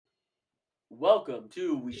welcome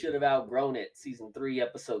to We Should Have Outgrown It, Season 3,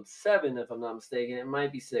 Episode 7, if I'm not mistaken. It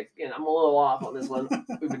might be 6. Again, I'm a little off on this one.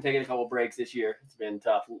 We've been taking a couple breaks this year. It's been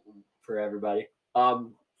tough for everybody.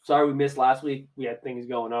 Sorry we missed last week. We had things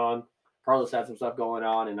going on. Carlos had some stuff going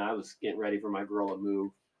on, and I was getting ready for my girl to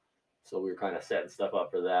move. So we were kind of setting stuff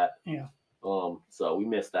up for that. Yeah. So we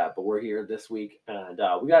missed that, but we're here this week, and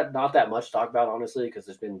we got not that much to talk about, honestly, because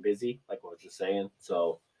it's been busy, like I was just saying.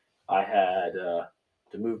 So I had to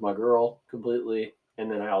move my girl completely,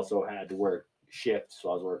 and then I also had to work shifts.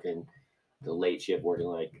 So I was working the late shift, working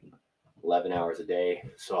like 11 hours a day.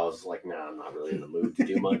 So I was like, nah, I'm not really in the mood to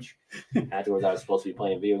do much. Afterwards, I was supposed to be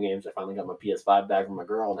playing video games. I finally got my PS5 back from my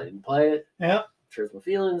girl, and I didn't play it. Yeah. Hurts my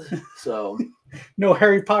feelings. So no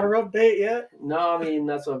Harry Potter update yet? No, I mean,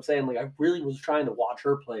 that's what I'm saying. Like, I really was trying to watch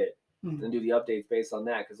her play it and do the updates based on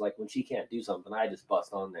that. Because, like, when she can't do something, I just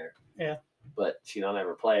bust on there. Yeah. But she don't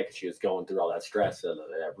ever play because she was going through all that stress of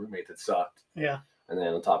that roommate that sucked. Yeah. And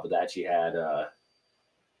then on top of that, she had to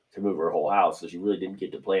move her whole house. So she really didn't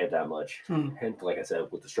get to play it that much. And like I said,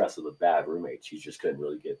 with the stress of the bad roommate, she just couldn't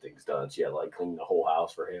really get things done. She had to, like, clean the whole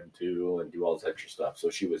house for him, too, and do all this extra stuff. So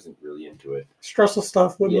she wasn't really into it. Stressful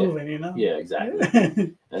stuff with moving, you know? Yeah,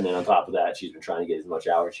 exactly. And then on top of that, she's been trying to get as much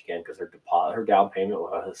hours as she can because her down payment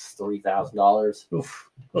was $3,000.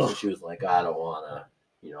 So she was like, I don't want to,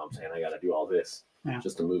 you know what I'm saying? I got to do all this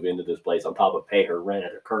just to move into this place on top of pay her rent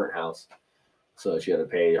at her current house. So she had to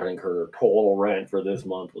pay, I think her total rent for this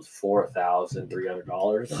month was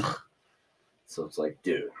 $4,300. So it's like,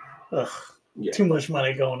 dude. Yeah. Too much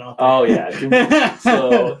money going on. Oh, yeah. Too much.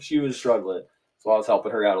 So she was struggling. So I was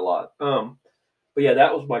helping her out a lot. But yeah,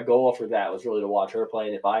 that was my goal for that, was really to watch her play.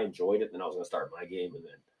 And if I enjoyed it, then I was going to start my game and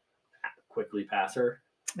then quickly pass her.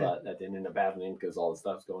 But that didn't end up happening because all the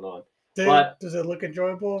stuff's going on. Does it look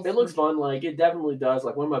enjoyable? It looks fun. Like, it definitely does.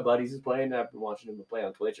 Like, one of my buddies is playing. I've been watching him play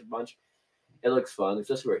on Twitch a bunch. It looks fun. It's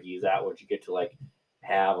just where he's at. Once you get to, like,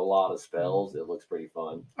 have a lot of spells, it looks pretty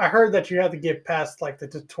fun. I heard that you have to get past, like, the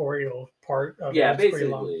tutorial part of it. Yeah,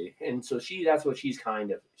 basically. And so that's what she's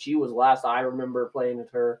kind of. She was, last I remember playing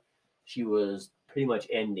with her, she was pretty much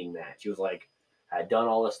ending that. She was like, had done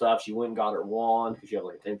all the stuff. She went and got her wand because she had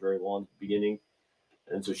like a temporary wand at the beginning.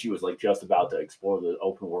 And so she was like just about to explore the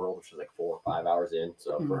open world, which was like 4 or 5 hours in.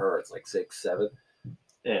 So for her, it's like 6, 7.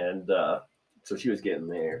 And so she was getting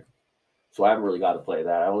there. So I haven't really got to play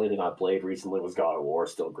that. The only thing I played recently was God of War.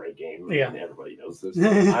 Still a great game. Yeah. And everybody knows this.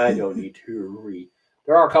 I don't need to read.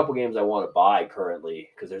 There are a couple games I want to buy currently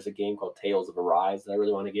because there's a game called Tales of Arise that I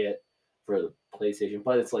really want to get for the PlayStation.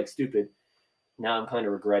 But it's like stupid. Now I'm kind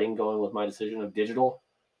of regretting going with my decision of digital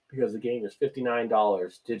because the game is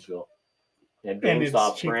 $59 digital. And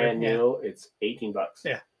GameStop brand new, it's $18.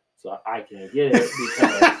 Yeah. So I can't get it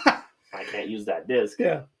because I can't use that disc.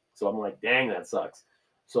 Yeah. So I'm like, dang, that sucks.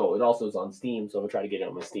 So it also is on Steam, so I'm gonna try to get it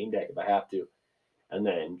on my Steam Deck if I have to. And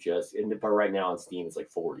then but right now on Steam it's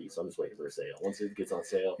like $40, so I'm just waiting for a sale. Once it gets on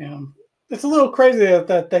sale. Yeah. It's a little crazy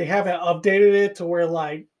that they haven't updated it to where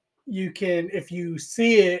like you can, if you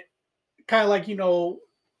see it, kind of like, you know,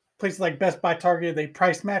 places like Best Buy, Target, they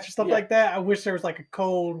price match and stuff like that. I wish there was like a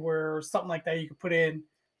code where something like that you could put in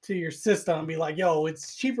to your system and be like, yo,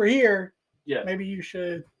 it's cheaper here. Yeah. Maybe you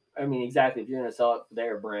should. I mean, exactly. If you're gonna sell it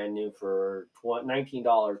there brand new for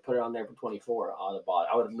 $19, put it on there for $24. I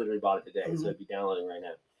would have literally bought it today, so it'd be downloading right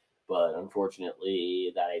now. But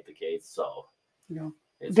unfortunately, that ain't the case. So,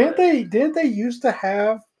 didn't they used to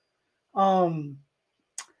have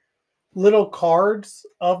little cards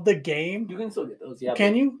of the game? You can still get those, yeah.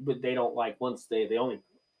 Can you? But they don't like once they only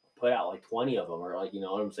put out like 20 of them, or like, you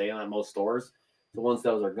know what I'm saying, at most stores. So once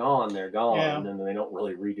those are gone, they're gone, and then they don't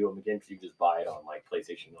really redo them again because you can just buy it on like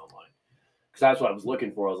PlayStation Online. Because that's what I was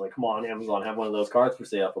looking for. I was like, come on, Amazon, have one of those cards for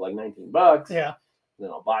sale for like $19. Yeah. Then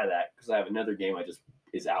I'll buy that because I have another game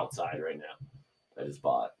is outside right now. I just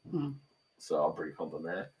bought. So I'm pretty pumped on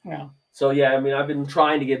that. Yeah. So yeah, I mean, I've been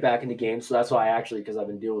trying to get back into games, so that's why because I've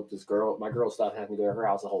been dealing with this girl. My girl stuff having to go to her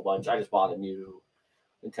house a whole bunch. I just bought a new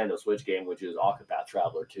Nintendo Switch game, which is Octopath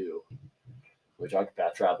Traveler 2. Which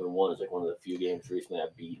Octopath Traveler 1 is like one of the few games recently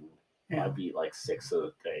I've beaten. Yeah. I beat like 6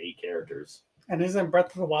 of the 8 characters. And isn't Breath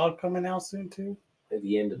of the Wild coming out soon too? At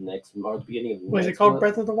the end of next month, or the beginning of Was it called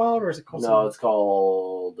Breath of the Wild, or is it called? No, it's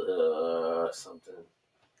called something.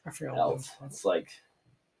 I forgot else. It's like,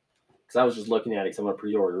 because I was just looking at it because I'm gonna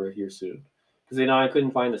pre-order it here soon. Because I couldn't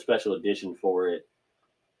find the special edition for it.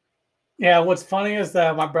 Yeah, what's funny is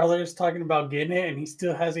that my brother is talking about getting it, and he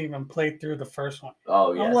still hasn't even played through the first one.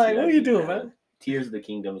 Oh yeah, I'm like, what are you doing, man? Tears of the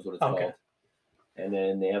Kingdom is what it's called. And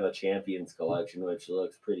then they have a Champions collection, which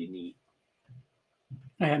looks pretty neat.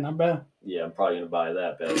 Yeah, not bad. Yeah, I'm probably gonna buy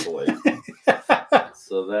that bad boy.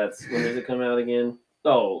 So that's when does it come out again?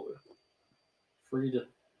 Oh, free to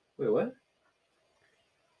wait. What?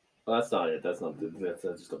 Oh, that's not it. That's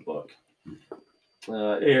just a book.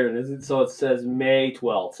 Here it is. So it says May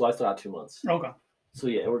 12th. So I still have 2 months. Okay. So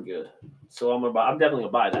yeah, we're good. So I'm definitely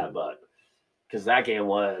gonna buy that, but because that game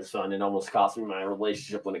was fun, it almost cost me my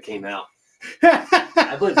relationship when it came out.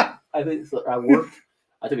 I worked.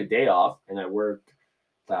 I took a day off and I worked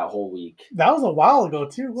that whole week. That was a while ago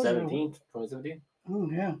too. 2017. Oh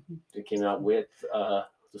yeah. It came out with the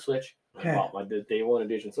Switch. I bought my day one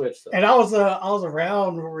edition Switch. So. And I was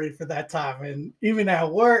around for that time, and even at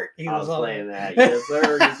work, I was playing that. Yes,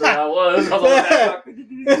 sir. Yes, sir. I was.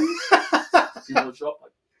 People show up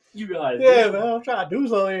like, you guys. Yeah, man. I'm trying to do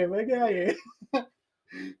something here, man. Get out of here.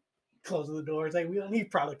 Closing the doors. Like, we don't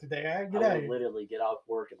need product today. All right, get out of here. Literally get off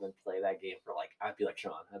work and then play that game for I'd be like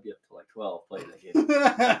Sean. I'd be up to 12 playing that game.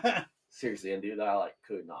 Seriously, and dude, I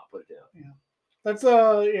could not put it down. Yeah. That's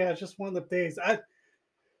it's just one of the things.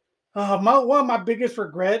 One of my biggest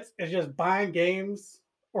regrets is just buying games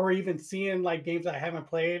or even seeing games I haven't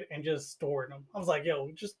played and just storing them. I was like, yo,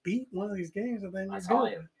 just beat one of these games and then that's how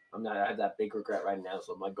I am. I have that big regret right now.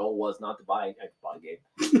 So my goal was not to buy. I bought a game.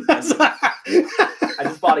 I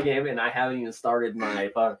just bought a game and I haven't even started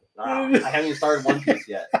I haven't even started One Piece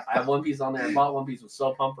yet. I have One Piece on there. I bought One Piece. Was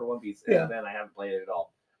so pumped for One Piece, and then I haven't played it at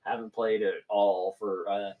all. I haven't played it at all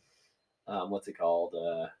for what's it called?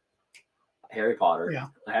 Harry Potter. Yeah.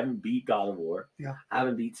 I haven't beat God of War. Yeah. I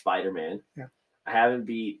haven't beat Spider-Man. Yeah. I haven't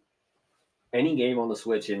beat any game on the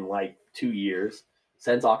Switch in 2 years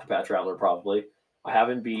since Octopath Traveler probably. I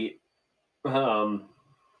haven't beat Cyberpunk.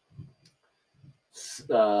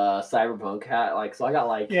 So I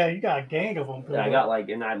got you got a gang of them. Yeah, I got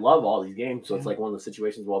and I love all these games. So it's one of the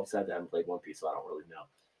situations. Well, besides I haven't played One Piece, so I don't really know.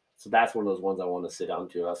 So that's one of those ones I want to sit down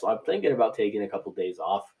to. So I'm thinking about taking a couple days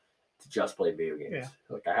off to just play video games.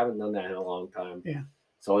 Yeah. I haven't done that in a long time. Yeah.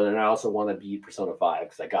 So then I also want to beat Persona 5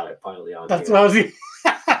 because I got it finally on. That's what I was.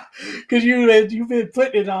 Because you've been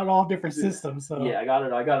putting it on all different systems. So yeah, I got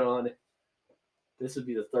it on. This would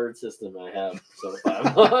be the third system I have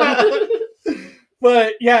Persona 5 on.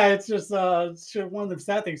 But yeah, it's just one of the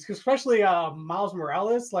sad things, especially Miles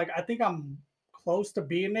Morales. I think I'm close to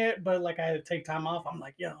beating it, but I had to take time off. I'm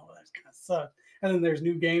like, yo, that's kind of sucks. And then there's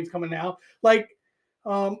new games coming out. I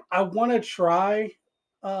want to try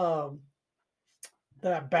that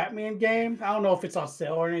Batman game. I don't know if it's on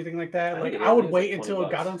sale or anything like that. I would wait until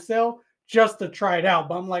it got on sale just to try it out.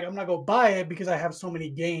 But I'm I'm not gonna buy it because I have so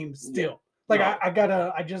many games still. Yeah.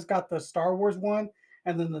 I just got the Star Wars one,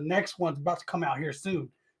 and then the next one's about to come out here soon.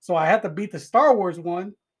 So I have to beat the Star Wars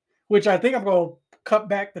one, which I think I'm gonna cut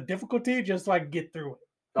back the difficulty just so I can get through it.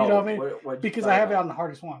 You know what I mean? Because I have it on the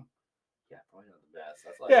hardest one. Yeah, probably not the best.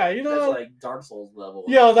 That's that's Dark Souls level.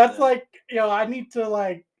 That's I need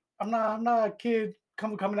to I'm not a kid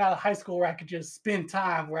coming out of high school where I could just spend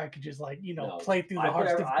time where I could just play through the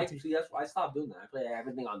hardest difficulty. That's why I stopped doing that. I play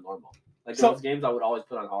everything on normal. Those games I would always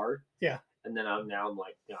put on hard. Yeah. And then I'm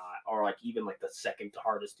or even the second to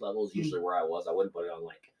hardest level is usually where I was. I wouldn't put it on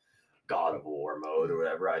God of War mode or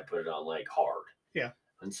whatever. I'd put it on hard. Yeah.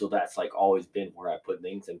 And so that's always been where I put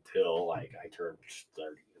things until I turned 30.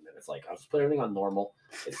 And then it's I'll just put everything on normal.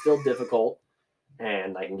 It's still difficult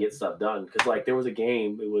and I can get stuff done. Because there was a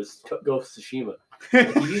game, it was Ghost of Tsushima.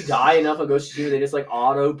 If you die enough of Ghost of Tsushima, they just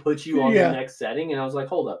auto put you on the next setting. And I was like,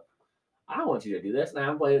 hold up. I don't want you to do this. And I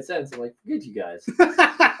haven't played it since. I'm like, forget you guys.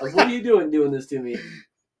 What are you doing this to me?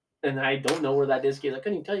 And I don't know where that disc is. I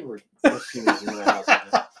couldn't even tell you where Ghost of Tsushima is in my house.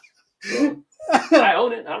 So, I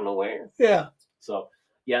own it. I don't know where. Yeah. So,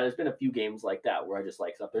 yeah, there's been a few games like that where I just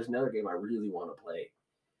stuff. There's another game I really want to play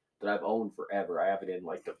that I've owned forever. I have it in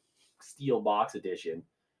the Steel Box Edition,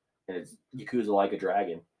 and it's Yakuza Like a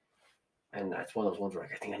Dragon. And that's one of those ones where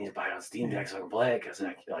I think I need to buy it on Steam Deck so I can play it because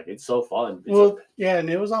it's so fun. And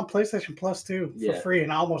it was on PlayStation Plus too for free,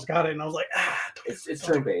 and I almost got it, and I was like, it's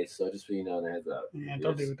turn based, so just so you know, heads up. Yeah,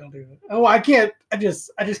 don't do it. Oh, I can't. I just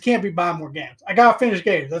can't be buying more games. I gotta finish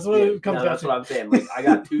games. That's what it comes down to. That's what I'm saying. I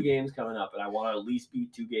got 2 games coming up, and I want to at least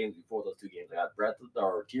beat 2 games before those 2 games. I got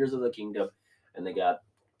Tears of the Kingdom, and they got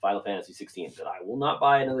Final Fantasy 16. But I will not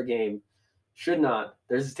buy another game. Should not.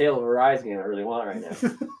 There's this Tale of Arise game I really want right now.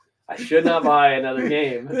 I should not buy another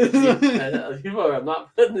game. I'm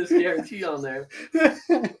not putting this guarantee on there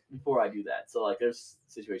before I do that. So there's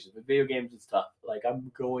situations with video games, it's tough. I'm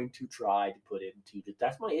going to try to put it into.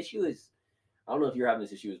 That's my issue. Is I don't know if you're having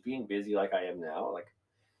this issue. Is being busy like I am now.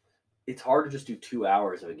 It's hard to just do 2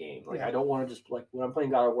 hours of a game. I don't want to just when I'm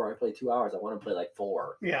playing God of War, I play 2 hours. I want to play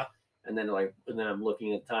 4. Yeah. And then I'm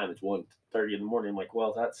looking at the time. It's 1:30 in the morning. I'm like,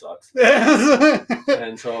 well, that sucks. Yeah.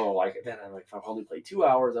 And so then I'm like, if I only play 2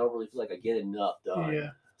 hours, I don't really feel like I get enough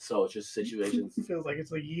done. So it's just situations. It feels like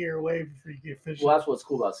it's a year away before you get finished. Well, that's what's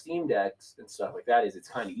cool about Steam Decks and stuff like that is it's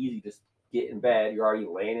kind of easy. Just get in bed. You're already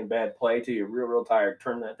laying in bed. Play till you're real tired.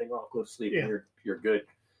 Turn that thing off. Go to sleep. Yeah. And you're good.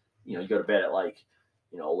 You go to bed at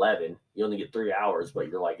 11. You only get 3 hours, but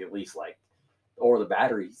you're at least or the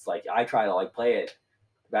batteries. I try to play it.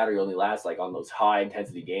 The battery only lasts on those high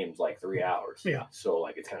intensity games 3 hours. Yeah. So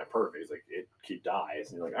it's kind of perfect. It's it dies,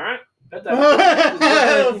 and you're like, all right.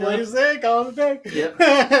 What you say? Call it a day. Yep.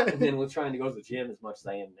 And then with trying to go to the gym as much as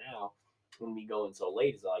I am now, when we go in so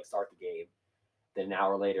late, is I start the game. Then an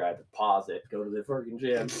hour later, I have to pause it, go to the freaking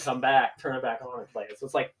gym, come back, turn it back on, and play it. So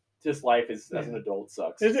it's just life as an adult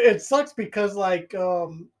sucks. It sucks because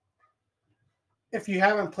if you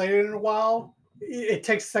haven't played it in a while, it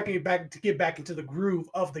takes a second to get back into the groove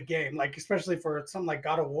of the game. Especially for something like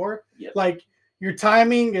God of War. Yep. Your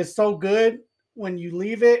timing is so good when you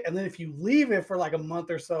leave it, and then if you leave it for a month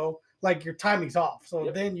or so, your timing's off. So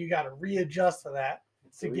then you got to readjust to that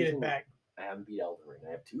to get it back. I haven't beat Elden Ring.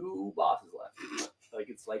 I have 2 bosses left.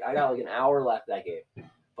 I got an hour left that game,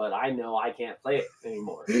 but I know I can't play it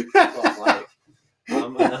anymore. So I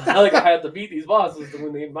have to beat these bosses to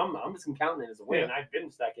win the game. I'm just counting it as a win. I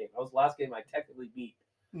finished that game. That was the last game I technically beat.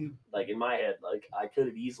 In my head, I could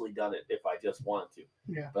have easily done it if I just wanted to.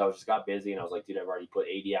 Yeah. But I just got busy and I was like, dude, I've already put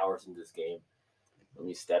 80 hours into this game. Let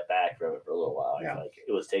me step back from it for a little while. Yeah.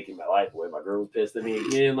 It was taking my life away. My girl was pissed at me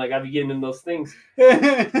again. I'd be getting in those things.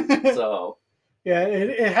 So yeah,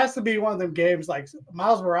 it has to be one of them games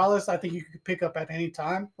Miles Morales. I think you could pick up at any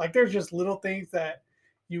time. There's just little things that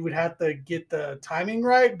you would have to get the timing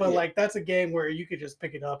right, but that's a game where you could just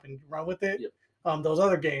pick it up and run with it. Yep. Those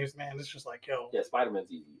other games, man, it's just yo. Yeah, Spider-Man's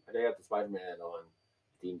easy. I got the Spider-Man on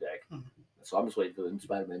Steam Deck. Mm-hmm. So I'm just waiting for the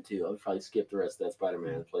Spider-Man 2. I'll probably skip the rest of that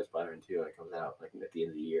Spider-Man and play Spider-Man 2 when it comes out, at the end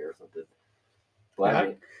of the year or something.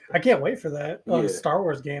 But I can't wait for that Star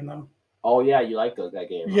Wars game though. Oh yeah, you like that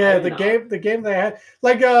game? Yeah, the game they had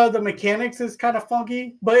the mechanics is kind of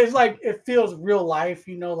funky, but it's it feels real life.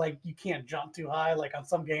 You can't jump too high. On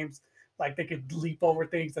some games, they could leap over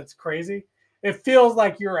things. That's crazy. It feels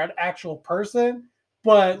like you're an actual person,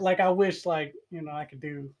 but I wish I could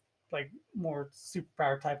do more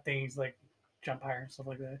superpower type things jump higher and stuff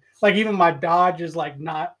like that. Even my dodge is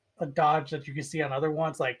not a dodge that you can see on other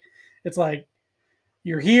ones. It's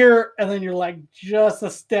you're here and then you're just a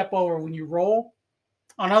step over when you roll.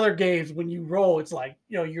 On other games, when you roll, it's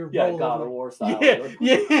you're rolling. God of War style.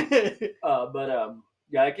 Yeah.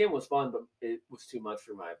 That game was fun, but it was too much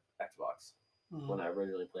for my Xbox when I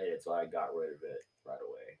originally played it, so I got rid of it right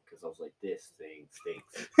away because I was like, this thing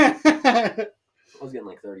stinks. I was getting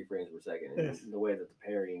 30 frames per second, and the way that the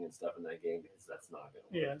parrying and stuff in that game is, that's not gonna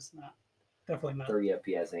work. Yeah, it's not. Definitely not. 30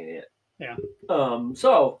 FPS ain't it. Yeah.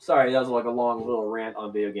 So sorry, that was a long little rant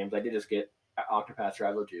on video games. I did just get Octopath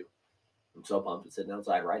Traveler 2. I'm so pumped. It's sitting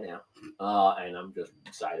outside right now, and I'm just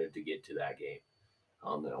excited to get to that game.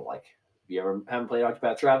 If you ever haven't played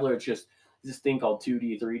Octopath Traveler, it's just this thing called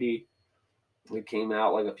 2D, 3D. It came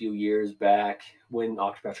out a few years back when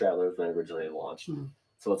Octopath Traveler was originally launched. Mm-hmm.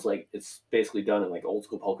 So it's basically done in old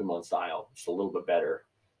school Pokemon style, just a little bit better,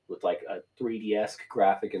 with a 3D-esque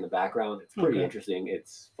graphic in the background. It's pretty interesting.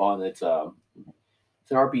 It's fun. It's an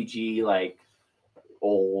RPG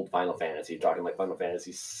old Final Fantasy. You're talking Final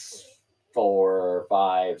Fantasy 4,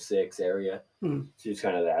 5, 6 area. So it's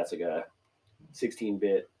kind of that. It's a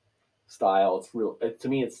 16-bit style. It's real. To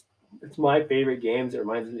me, it's my favorite games. It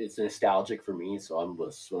reminds me. It's nostalgic for me. So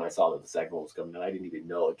when I saw that the second one was coming out, I didn't even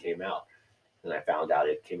know it came out. And I found out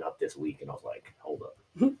it came out this week, and I was like, hold up.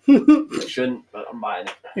 I shouldn't, but I'm buying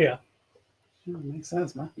it. Yeah. Makes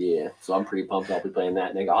sense, man. Yeah, so I'm pretty pumped. I'll be playing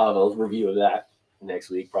that. And I'll have a review of that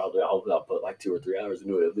next week, probably. I hope I'll put 2 or 3 hours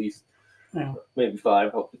into it at least. Yeah. Maybe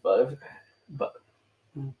 5, hopefully 5. But.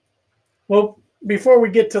 Well, before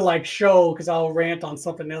we get to show, because I'll rant on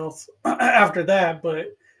something else after that,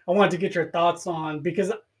 but I wanted to get your thoughts on,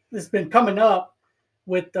 because it's been coming up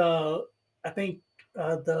with I think,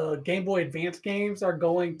 the Game Boy Advance games are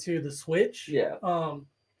going to the Switch. Yeah.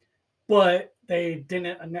 But they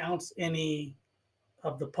didn't announce any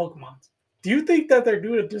of the Pokemons. Do you think that they're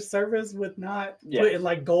doing a disservice with not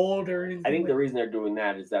putting gold or anything? I think the reason they're doing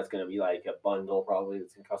that is that's going to be a bundle probably.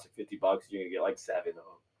 It's going to cost $50. You're going to get 7 of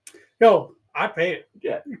them. Yo, I pay it.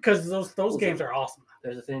 Yeah. Because those games are awesome.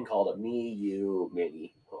 There's a thing called a Me-U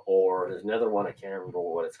Mini, or there's another one, I can't remember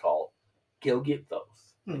what it's called. Go get those.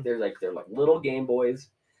 They're little Game Boys,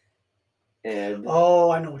 And Oh,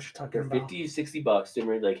 I know what you're talking they're about. 50, $60.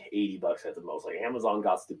 They're like $80 at the most. Like Amazon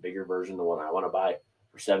got the bigger version, the one I want to buy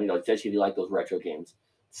for $70. Especially if you like those retro games.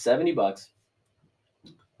 $70.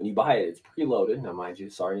 When you buy it, it's preloaded. Now, mind you,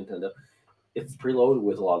 sorry Nintendo, it's preloaded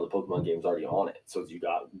with a lot of the Pokemon games already on it. So you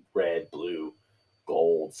got red, blue,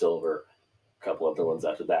 gold, silver, a couple other ones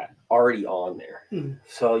after that already on there.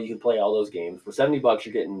 So you can play all those games for $70.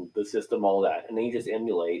 You're getting the system, all that, and then you just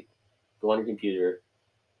emulate. Go on your computer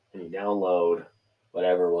and you download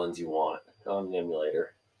whatever ones you want on an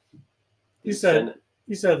emulator. You said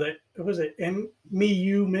that was it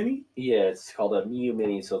MIU Mini? Yeah, it's called a Miu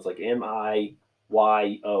Mini, so it's like MIYOO.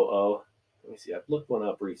 Let me see. I've looked one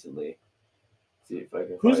up recently. See if I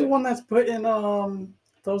can. Who's the one that's putting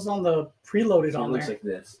those on the preloaded on there? It looks there? like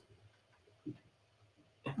this.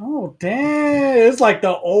 Oh dang! It's like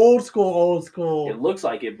the old school. It looks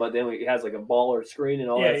like it, but then it has like a baller screen and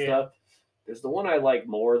all that stuff. There's the one I like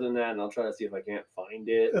more than that, and I'll try to see if I can't find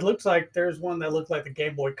it. It looks like there's one that looks like the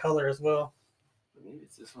Game Boy Color as well. Maybe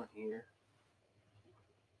it's this one here.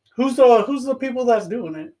 Who's the people that's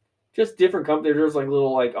doing it? Just different companies. There's like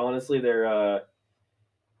little honestly they're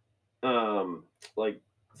like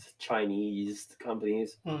Chinese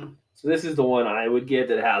companies. So this is the one I would get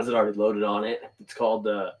that has it already loaded on it. It's called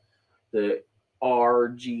the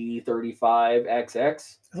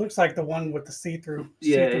RG35XX. It looks like the one with the see-through.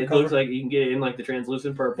 Yeah, it color. Looks like you can get it in like the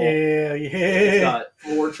translucent purple. Yeah. It's got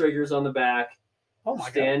 4 triggers on the back. Oh my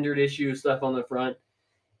standard God. issue stuff on the front.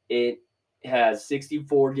 It has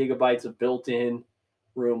 64 gigabytes of built-in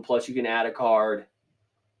room, plus you can add a card.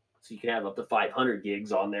 So you can have up to 500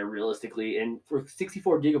 gigs on there realistically. And for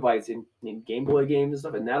 64 gigabytes in Game Boy games and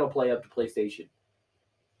stuff, and that'll play up to PlayStation.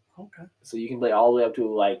 Okay. So you can play all the way up to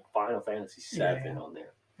like Final Fantasy VII on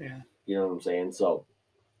there. Yeah. You know what I'm saying? So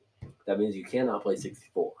that means you cannot play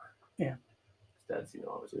 64. Yeah. That's,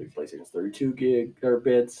 obviously PlayStation's 32 gig or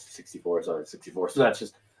bits, 64. So that's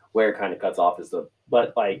just where it kind of cuts off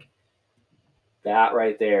but like that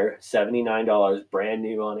right there, $79, brand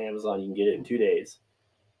new on Amazon. You can get it in 2 days.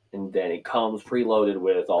 And then it comes preloaded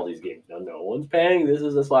with all these games. Now, no one's paying. This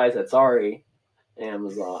is why I said sorry,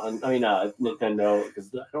 Amazon. Nintendo,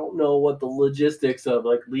 because I don't know what the logistics of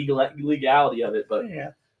like legality of it. But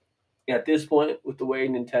at this point, with the way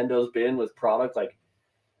Nintendo's been with product, like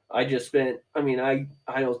I just spent. I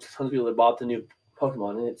know tons of people that bought the new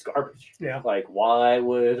Pokemon and it's garbage. Yeah. Like, why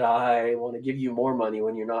would I want to give you more money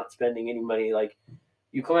when you're not spending any money? Like,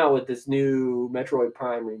 you come out with this new Metroid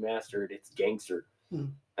Prime remastered. It's gangster.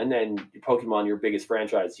 And then Pokemon, your biggest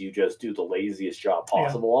franchise, you just do the laziest job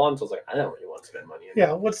possible on. So it's like, I don't really want to spend money.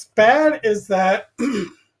 Yeah, what's bad is that,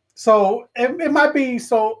 so it might be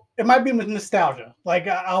with nostalgia. Like,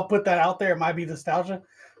 I'll put that out there. It might be nostalgia.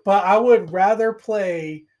 But I would rather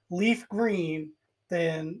play Leaf Green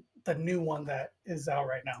than the new one that is out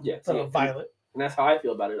right now. Yeah, Violet. And that's how I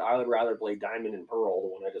feel about it. I would rather play Diamond and Pearl, the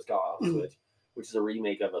one I just got on Switch, which is a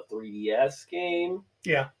remake of a 3DS game.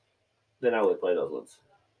 Yeah. Than I would play those ones.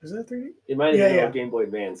 Is it 3D? It might have been a Game Boy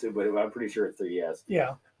Advance, but I'm pretty sure it's 3DS.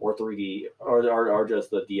 Yeah. Or 3D, or just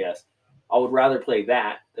the DS. I would rather play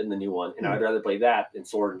that than the new one, and I'd rather play that than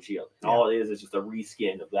Sword and Shield. And all it is just a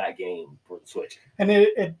reskin of that game for the Switch. And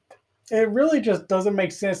it really just doesn't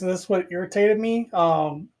make sense, and this is what irritated me,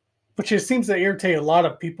 which it seems to irritate a lot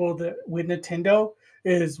of people that with Nintendo,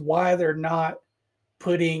 is why they're not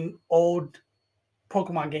putting old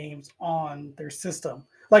Pokemon games on their system.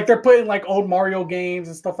 Like, they're putting like old Mario games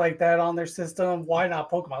and stuff like that on their system. Why not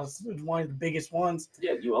Pokemon? It's one of the biggest ones.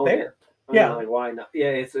 Yeah, you own it. Like, why not?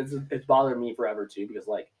 Yeah, it's bothered me forever too, because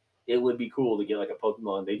like it would be cool to get like a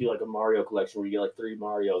Pokemon. They do like a Mario collection where you get like 3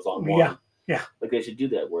 Marios on one. Yeah. Like, they should do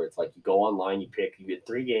that, where it's like you go online, you get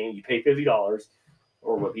 3 games, you pay $50,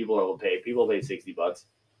 or what people will pay. People pay $60.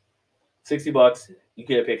 $60, you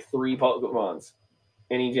get to pick 3 Pokemons,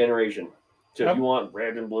 any generation. So if you want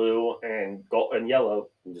red and blue and gold and yellow,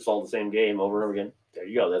 and just all the same game over and over again, there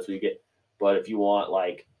you go. That's what you get. But if you want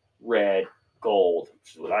like red, gold,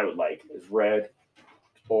 which is what I would like, is red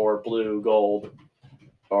or blue, gold,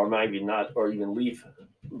 or maybe not, or even leaf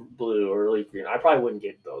blue or leaf green. I probably wouldn't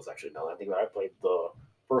get those, actually. Now that I think about it, I played the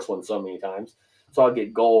first one so many times. So I'd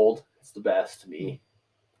get gold. It's the best to me.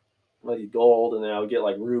 I'd get gold, and then I would get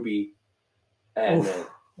like ruby. And then,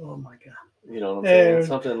 oh my God. You know what I'm saying?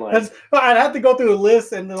 Something like I'd have to go through a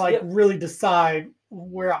list and then really decide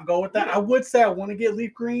where I'm going with that. I would say I want to get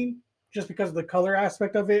Leaf Green just because of the color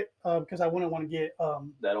aspect of it, because I wouldn't want to get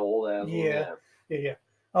that old ass. Yeah.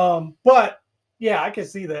 But yeah, I can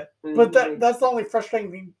see that. But that's the only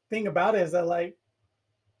frustrating thing about it, is that like,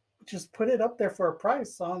 just put it up there for a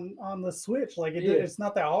price on the Switch. Like, it's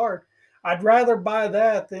not that hard. I'd rather buy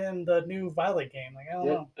that than the new Violet game. Like I don't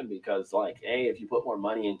know. And because like, if you put more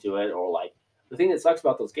money into it, or like the thing that sucks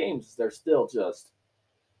about those games is they're still just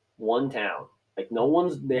one town. Like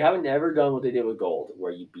they haven't ever done what they did with Gold,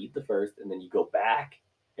 where you beat the first and then you go back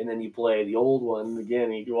and then you play the old one again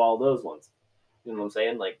and you do all those ones. You know what I'm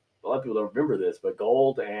saying? Like a lot of people don't remember this, but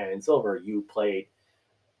Gold and Silver, you played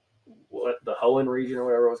the Hoenn region or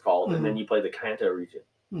whatever it was called, and then you play the Kanto region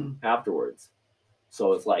afterwards.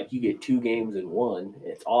 So it's like you get 2 games in one.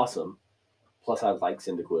 It's awesome. Plus, I like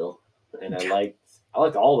Cyndaquil, and I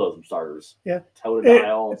liked all those starters. Yeah,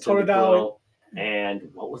 Totodile, Totodile, and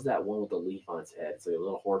what was that one with the leaf on its head? It's like a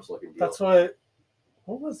little horse-looking deal. That's what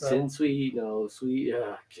was that? Sweet, Sweet.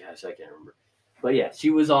 Gosh, I can't remember. But yeah,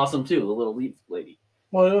 she was awesome too, the little leaf lady.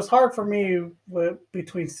 Well, it was hard for me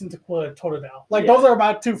between Cyndaquil and Totodile. Like those are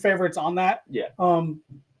my 2 favorites on that. Yeah.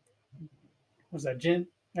 Was that Gen?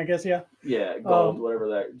 I guess yeah. Yeah, Gold, whatever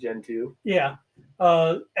that Gen 2. Yeah.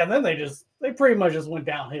 And then they pretty much just went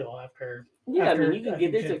downhill after. Yeah, I mean you can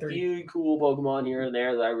get there's a few cool Pokemon here and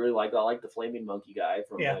there that I really like. I like the Flaming Monkey guy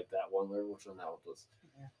from like that one. Which one that was?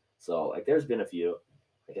 Yeah. So like, there's been a few.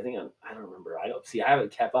 Like I think I don't remember. I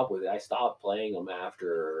haven't kept up with it. I stopped playing them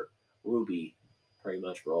after Ruby, pretty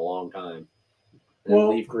much for a long time. And then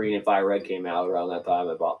Leaf Green and Fire Red came out around that time.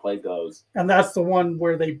 I played those. And that's the one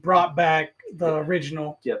where they brought back the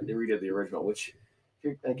original. Yep, they redid the original. Which,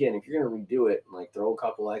 if you're gonna redo it, like throw a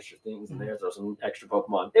couple extra things in there, throw some extra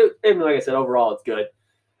Pokemon. Like I said, overall it's good.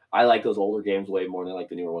 I like those older games way more than I like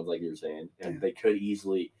the newer ones, like you were saying. And they could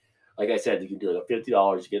easily, like I said, you can do like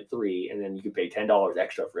 $50, you get 3, and then you can pay $10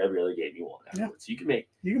 extra for every other game you want afterwards. So you can make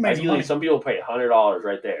ideally, some people pay $100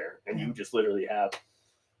 right there, and you just literally have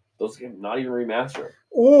those games not even remaster.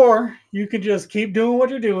 Or you could just keep doing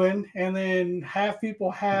what you're doing, and then have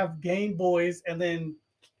people have Game Boys, and then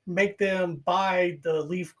make them buy the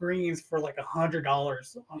Leaf Greens for like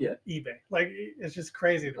 $100 on eBay. Like it's just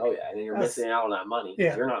crazy. Oh yeah, and then you're missing out on that money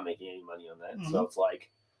because you're not making any money on that. So it's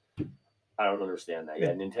like, I don't understand that. Yeah,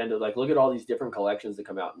 Nintendo, like, look at all these different collections that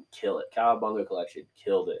come out and kill it. Cowabunga collection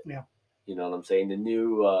killed it. Yeah, you know what I'm saying. The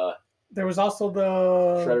new there was also the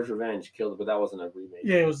Shredder's Revenge killed it, but that wasn't a remake.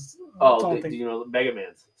 Yeah, it was. Mega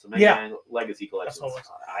Man's. So Mega Man Legacy collection.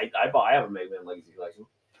 I have a Mega Man Legacy collection.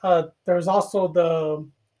 There was also the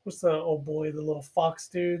what's the old boy, the little fox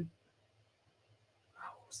dude.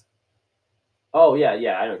 Oh yeah, I know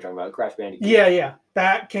what you're talking about. Crash Bandicoot. Yeah.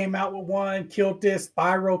 That came out with one, killed it.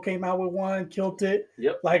 Spyro came out with one, killed it.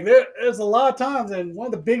 Yep. Like there's a lot of times, and one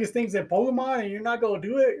of the biggest things in Pokemon, and you're not gonna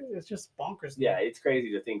do it. It's just bonkers. Yeah, it's crazy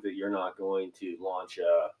to think that you're not going to launch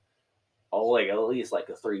at least like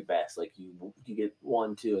a 3 best. Like you get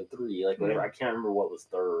 1, 2, and 3. Like whatever. I can't remember what was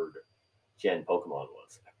 3rd gen Pokemon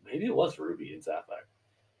was. Maybe it was Ruby and Sapphire.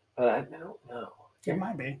 But I don't know. It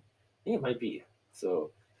might be. I think it might be.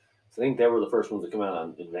 So I think they were the first ones to come out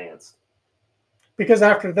on Advanced. Because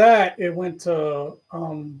after that, it went to,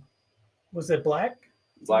 was it Black?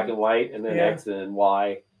 Black and White, and then X and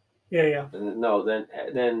Y. Yeah. And then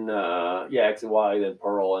X and Y, then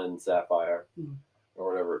Pearl and Sapphire,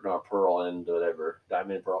 or whatever. Not Pearl and whatever,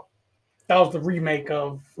 Diamond and Pearl. That was the remake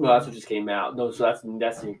of. No, that's what just came out. No, so that's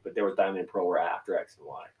Destiny, but there was Diamond and Pearl were after X and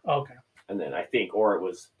Y. Okay. And then I think, or it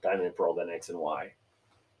was Diamond and Pearl, then X and Y.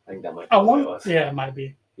 I think that might be what it was. Yeah, it might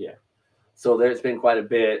be. Yeah. So there's been quite a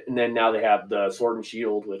bit, and then now they have the Sword and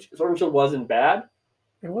Shield, which Sword and Shield wasn't bad.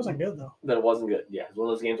 It wasn't good though. But it wasn't good. Yeah, it's one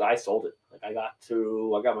of those games I sold it. Like I got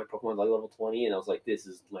my Pokemon like level 20, and I was like, this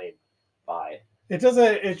is lame. Bye. It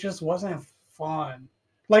just wasn't fun.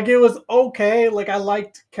 Like it was okay. Like I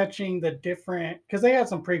liked catching the different, because they had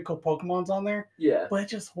some pretty cool Pokemons on there. Yeah. But it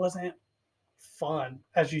just wasn't fun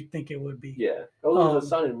as you think it would be. Yeah. Oh, there's a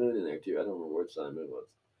Sun and Moon in there too. I don't remember what Sun and Moon was.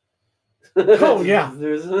 Oh yeah.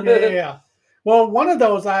 Yeah. Well, one of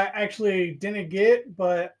those I actually didn't get,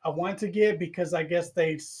 but I wanted to get because I guess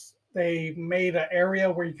they made an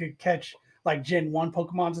area where you could catch like Gen 1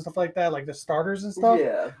 Pokemons and stuff like that, like the starters and stuff.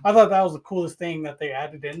 Yeah. I thought that was the coolest thing that they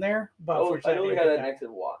added in there. But I only had an X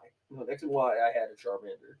and Y. No, X and Y, I had a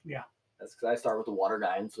Charmander. Yeah. That's because I started with the Water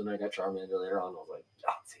guy, and so then I got Charmander later on. I was like,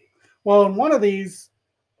 Yahtzee. Well, in one of these,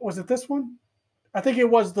 was it this one? I think it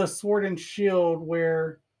was the Sword and Shield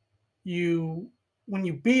where when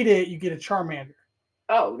you beat it, you get a Charmander.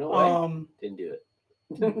 Oh, no way. Didn't do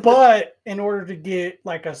it. But in order to get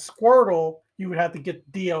like a Squirtle, you would have to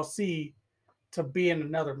get DLC to be in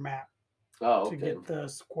another map. Oh, okay. To get the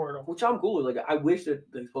Squirtle. Which I'm cool with. Like, I wish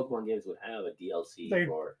that these Pokemon games would have a DLC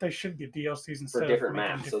they should get DLCs instead for different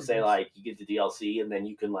maps. So say like you get the DLC and then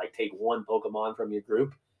you can like take one Pokemon from your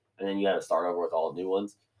group and then you got to start over with all the new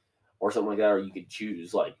ones or something like that. Or you could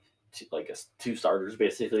choose like two starters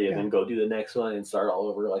basically, and Yeah. then go do the next one and start all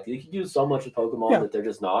over. Like you can do so much with Pokemon that they're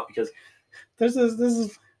just not, because This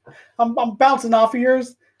is I'm bouncing off of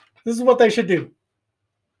yours. This is what they should do.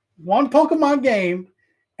 One Pokemon game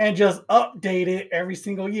and just update it every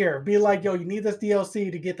single year. Be like, yo, you need this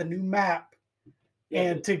DLC to get the new map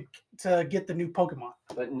and to get the new Pokemon.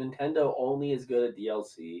 But Nintendo only is good at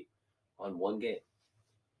DLC on one game.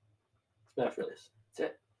 Smash Brothers.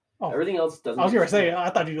 That's it. Oh. Everything else doesn't. I was gonna say, I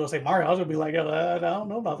thought you were gonna say Mario. I was gonna be like, I don't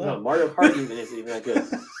know about that. No, Mario Kart even isn't even that good.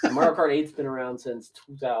 Mario Kart 8's been around since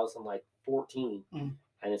 2014, and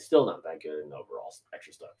it's still not that good in overall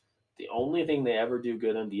extra stuff. The only thing they ever do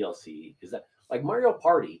good on DLC is that, like Mario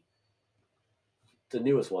Party, the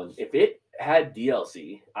newest one, if it had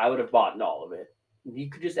DLC, I would have bought all of it. You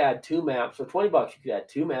could just add 2 maps for $20. You could add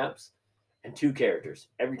 2 maps and 2 characters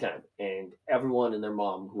every time, and everyone and their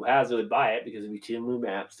mom who has it would buy it because it'd be 2 new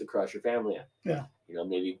maps to crush your family at. Yeah. You know,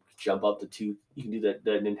 maybe jump up to 2. You can do the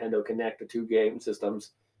Nintendo Connect to 2 game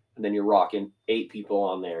systems, and then you're rocking 8 people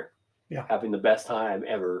on there, having the best time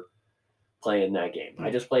ever playing that game. I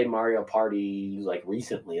just played Mario Party like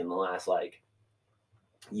recently in the last like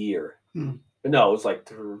year. But no, it was like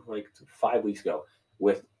 5 weeks ago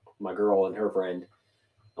with my girl and her friend.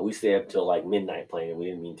 And we stayed up till like midnight playing, and we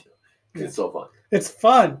didn't mean to. It's so fun. It's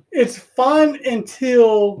fun. It's fun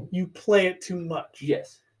until you play it too much.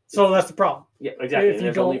 Yes. So that's the problem. Yeah, exactly. And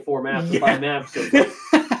there's only 4 maps, 5 maps. So it's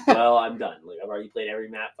like, well, I'm done. Like I've already played every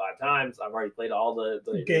map 5 times. I've already played all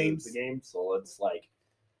the games. So it's like,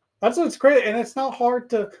 that's what's great, and it's not hard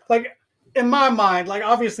to like. In my mind, like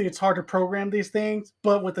obviously it's hard to program these things,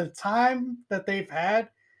 but with the time that they've had,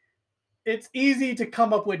 it's easy to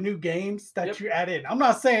come up with new games that you add in. I'm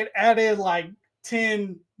not saying add in like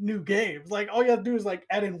 10 new games. Like all you have to do is like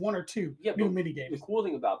add in 1 or 2 new mini games. The cool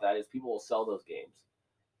thing about that is people will sell those games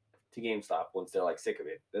to GameStop once they're like sick of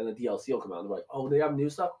it. Then the DLC will come out and they're like, oh, they have new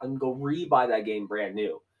stuff? I can go re-buy that game brand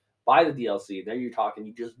new. Buy the DLC. There you're talking,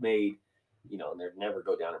 you just made, you know, and they'll never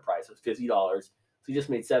go down in price. It's $50. So you just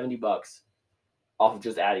made $70 off of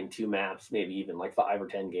just adding 2 maps, maybe even like 5 or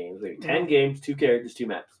 10 games. Maybe 10 games, 2 characters, 2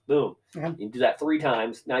 maps. Boom. You do that 3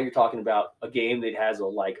 times. Now you're talking about a game that has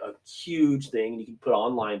a huge thing. You can put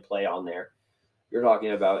online play on there. You're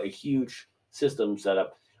talking about a huge system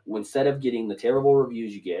setup. Instead of getting the terrible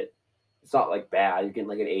reviews you get, it's not like bad. You're getting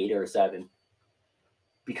like an 8 or a 7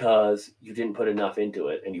 because you didn't put enough into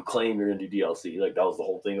it and you claim you're going to do DLC. Like that was the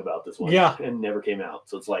whole thing about this one. Yeah. And never came out.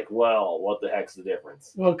 So it's like, well, what the heck's the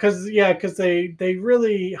difference? Well, because they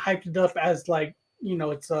really hyped it up as like, you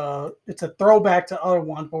know, it's a throwback to other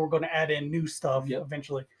ones, but we're going to add in new stuff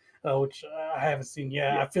eventually, which I haven't seen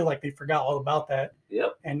yet. I feel like they forgot all about that.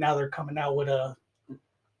 Yep. And now they're coming out with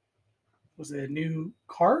was it a new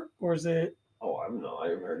kart or is it? Oh, I don't know. I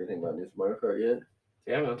haven't heard anything about new Mario Kart yet.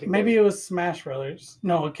 Yeah, maybe it was Smash Brothers.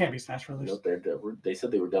 No, it can't be Smash Brothers. Nope, they said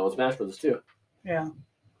they were done with Smash Brothers too. Yeah.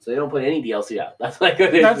 So they don't put any DLC out. That's like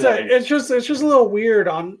it. It's just a little weird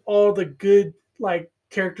on all the good like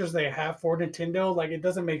characters they have for Nintendo. Like it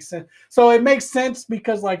doesn't make sense. So it makes sense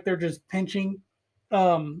because like they're just pinching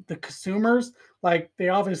the consumers. Like they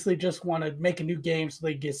obviously just want to make a new game so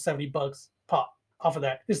they get $70 pop off of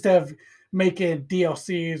that instead of making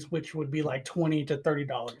DLCs, which would be like $20 to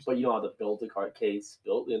 $30. But you don't have to build the card case.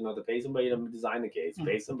 You don't have to pay somebody to design the case.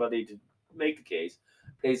 Pay somebody to make the case.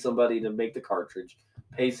 Pay somebody to make the cartridge.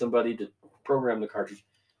 Pay somebody to program the cartridge.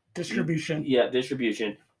 Distribution.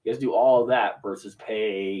 Distribution. You have to do all of that versus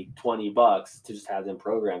pay $20 to just have them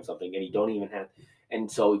program something, and you don't even have. And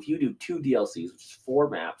so if you do 2 DLCs, which is 4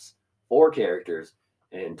 maps, 4 characters,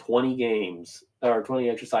 and 20 games or 20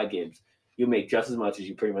 extra side games, you make just as much as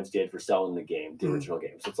you pretty much did for selling the game, the original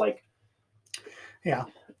game. So it's like,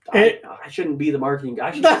 I shouldn't be the marketing guy.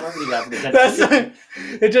 I should be the marketing guy for Nintendo.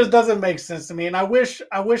 It just doesn't make sense to me, and I wish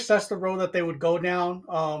that's the road that they would go down.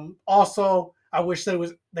 Also, I wish they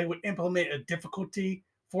would implement a difficulty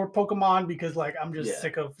for Pokemon because like I'm just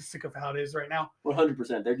sick of how it is right now.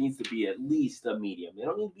 100%. There needs to be at least a medium. They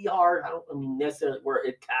don't need to be hard. I mean necessarily where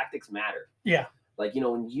tactics matter. Yeah. Like, you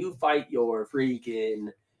know, when you fight your freaking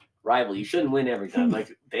rival, you shouldn't win every time.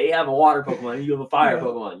 Like they have a water Pokemon, you have a fire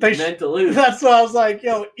Pokemon. You're meant to lose. That's why I was like,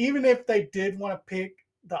 even if they did want to pick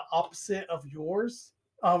the opposite of yours,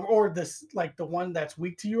 or this like the one that's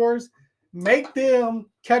weak to yours, make them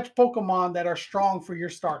catch Pokemon that are strong for your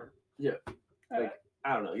starter. Yeah. Like,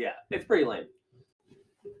 I don't know. Yeah, it's pretty lame.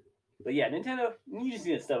 But yeah, Nintendo, you just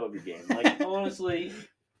need to step up your game. Like honestly, I'm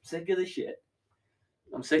sick of this shit.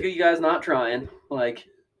 I'm sick of you guys not trying. Like.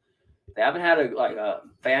 They haven't had a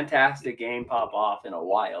fantastic game pop off in a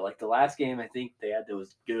while. Like the last game I think they had that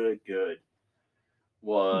was good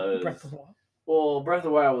was Breath of the Wild. Well, Breath of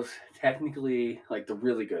the Wild was technically like the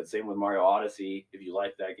really good. Same with Mario Odyssey. If you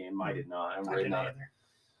like that game, I did not. I'm I really didn't not. either.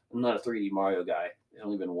 I'm not a 3D Mario guy. There's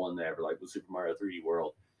only been one that I ever liked was Super Mario 3D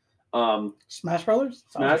World. Smash Brothers.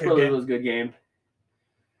 That was a Smash good Brothers game. was a good game,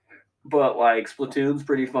 but like Splatoon's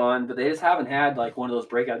pretty fun. But they just haven't had like one of those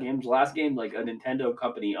breakout games. Last game, like a Nintendo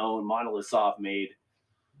company owned Monolith Soft made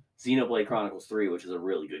Xenoblade Chronicles 3, which is a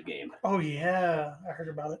really good game. Oh yeah, I heard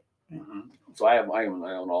about it. So I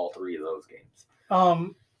own all three of those games.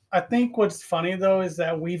 I think what's funny though is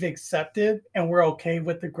that we've accepted and we're okay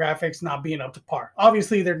with the graphics not being up to par.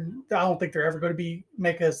 Obviously, I don't think they're ever going to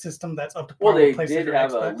make a system that's up to par. Well, they with did PlayStation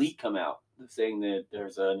have or a Xbox. leak come out saying that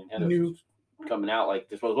there's a Nintendo New- coming out like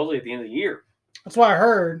this supposedly at the end of the year. That's what I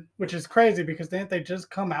heard, which is crazy because didn't they just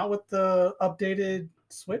come out with the updated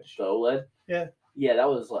Switch? The OLED. Yeah. Yeah, that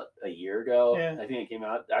was like a year ago. Yeah. I think it came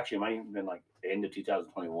out. Actually, it might even been like the end of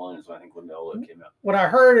 2021 is when I think when the OLED came out. What I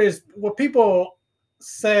heard is what people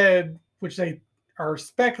said, which they are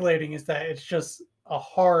speculating, is that it's just a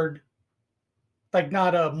hard, like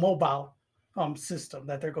not a mobile system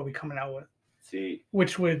that they're going to be coming out with. See,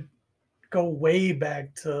 which would go way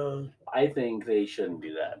back to. I think they shouldn't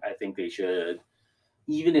do that. I think they should,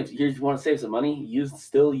 even if you want to save some money,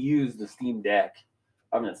 still use the Steam Deck.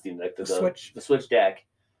 I'm not Steam Deck, the Switch Deck,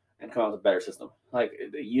 and come out with a better system. Like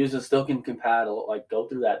the users still can compatible. Like go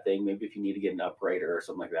through that thing. Maybe if you need to get an upgrader or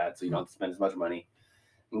something like that, so you don't have to spend as much money,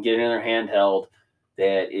 and get another handheld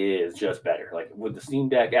that is just better. Like with the Steam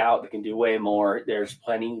Deck out, they can do way more. There's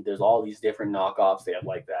plenty. There's all these different knockoffs they have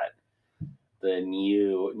like that. The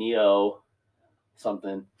Neo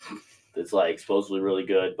something that's like supposedly really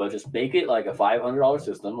good, but just make it like a $500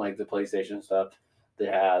 system, like the PlayStation stuff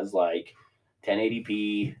that has like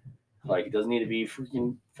 1080p. Like it doesn't need to be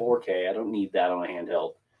freaking 4K. I don't need that on a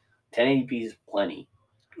handheld. 1080p is plenty.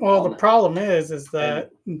 Well, the problem is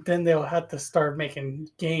that then they'll have to start making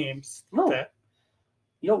games. No, that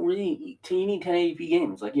you don't really. You need 1080p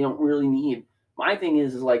games. Like you don't really need. My thing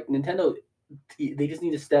is like Nintendo. They just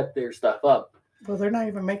need to step their stuff up. Well, they're not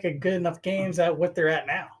even making good enough games at what they're at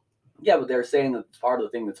now. Yeah, but they're saying that part of the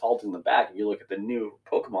thing that's halting them back, if you look at the new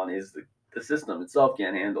Pokemon, is the system itself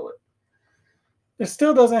can't handle it. It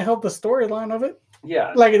still doesn't help the storyline of it.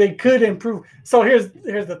 Yeah. Like they could improve. So here's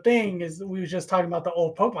the thing is we were just talking about the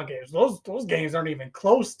old Pokemon games. Those games aren't even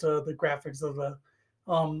close to the graphics of the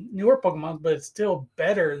newer Pokemon, but it's still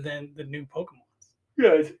better than the new Pokemon.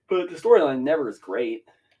 Yeah, but the storyline never is great.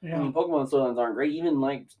 Yeah. I mean, Pokemon storylines aren't great. Even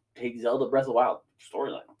like take Zelda Breath of the Wild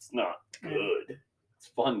storyline, it's not good. It's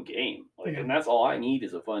a fun game. Like, and that's all I need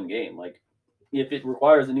is a fun game. Like, if it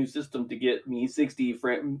requires a new system to get me 60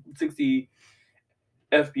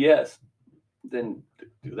 FPS, then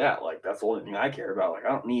do that. Like, that's the only thing I care about. Like, I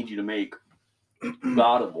don't need you to make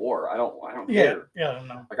God of War. I don't care. Yeah, I don't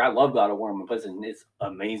know. Like, I love God of War on my PlayStation. It's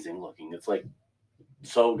amazing looking. It's like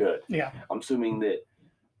so good. Yeah. I'm assuming that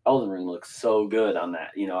Elden Ring looks so good on that.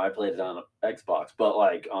 You know, I played it on an Xbox, but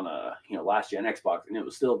like on a last gen Xbox, and it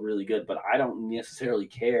was still really good. But I don't necessarily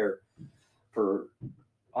care for.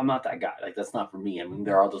 I'm not that guy. Like that's not for me. I mean,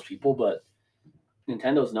 there are those people, but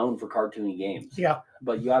Nintendo's known for cartoony games. Yeah.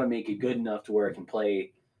 But you got to make it good enough to where it can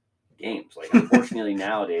play games. Like unfortunately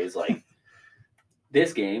nowadays, like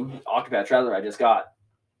this game, Octopath Traveler, I just got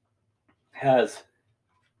has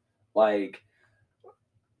like.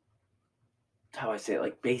 How I say it,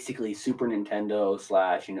 like basically Super Nintendo /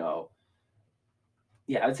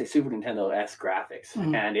 I'd say Super Nintendo-esque graphics,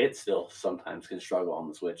 and it still sometimes can struggle on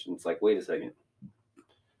the Switch. And it's like, wait a second,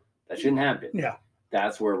 that shouldn't happen. Yeah,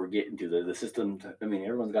 that's where we're getting to the system. I mean,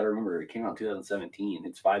 everyone's got to remember it came out in 2017.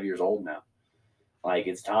 It's 5 years old now. Like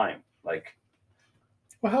it's time. Like,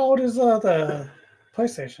 well, how old is the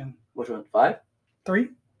PlayStation? Which one? 5? 3?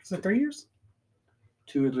 Is it 3 years?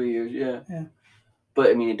 2 or 3 years? Yeah. Yeah. But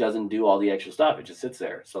I mean, it doesn't do all the extra stuff. It just sits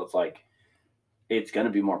there. So it's like, it's going to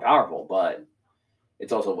be more powerful, but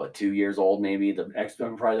it's also 2 years old. Maybe they're going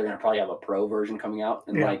to probably have a pro version coming out.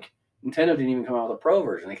 And like Nintendo didn't even come out with a pro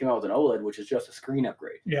version. They came out with an OLED, which is just a screen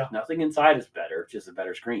upgrade. Yeah. Nothing inside is better. It's just a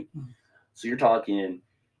better screen. So you're talking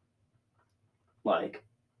like,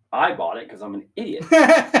 I bought it because I'm an idiot.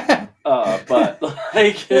 But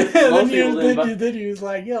like then you was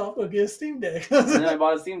like, yo, I'm gonna get a Steam Deck. And then I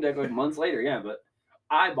bought a Steam Deck like months later. Yeah, but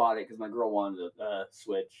I bought it because my girl wanted a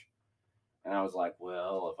Switch, and I was like,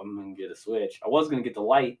 well, if I'm gonna get a Switch, I was gonna get the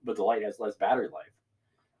Lite, but the Lite has less battery life.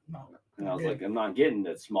 No, and I was like, I'm not getting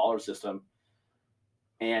the smaller system,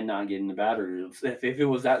 and not getting the battery. If it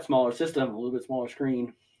was that smaller system, a little bit smaller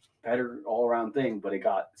screen, better all around thing, but it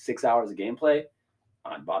got 6 hours of gameplay,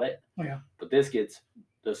 I bought it. Yeah. But the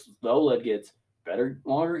OLED gets better,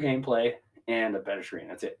 longer gameplay, and a better screen.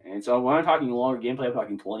 That's it. And so when I'm talking longer gameplay, I'm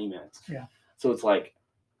talking 20 minutes. Yeah. So it's like,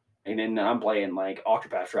 and then I'm playing like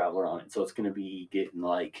Octopath Traveler on it, so it's gonna be getting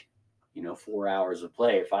like, 4 hours of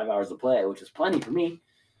play, 5 hours of play, which is plenty for me.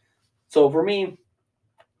 So for me,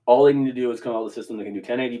 all they need to do is come out with a system that can do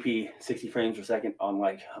 1080p, 60 frames per second on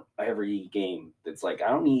like every game. That's like, I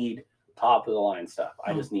don't need top of the line stuff.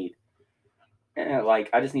 I just need like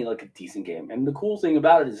a decent game. And the cool thing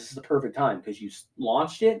about it is this is the perfect time because you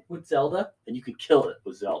launched it with Zelda and you could kill it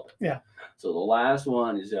with Zelda. Yeah. So the last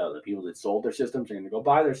one is Zelda. People that sold their systems are going to go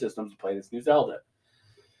buy their systems to play this new Zelda.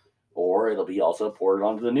 Or it'll be also ported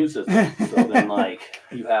onto the new system. So then like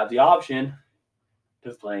you have the option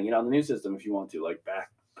of playing it on the new system if you want to. Like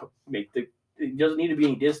it doesn't need to be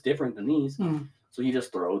any different than these. So you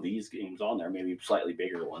just throw these games on there, maybe slightly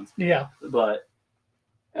bigger ones. Yeah. But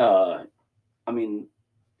I mean,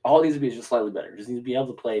 all these would be just slightly better. Just need to be able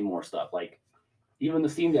to play more stuff. Like, even the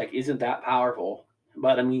Steam Deck isn't that powerful,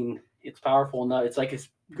 but I mean, it's powerful enough. It's like as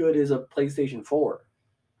good as a PlayStation 4.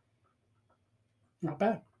 Not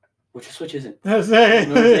bad. Which the Switch isn't. You know what I'm saying?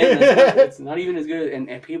 It's not even as good,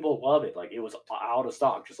 and people love it. Like, it was out of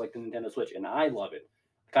stock, just like the Nintendo Switch, and I love it.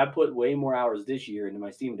 Like, I put way more hours this year into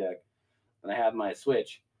my Steam Deck than I have my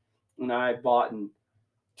Switch, and I bought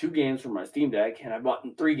 2 games for my Steam Deck, and I bought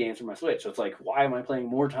 3 games for my Switch. So it's like, why am I playing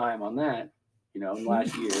more time on that, in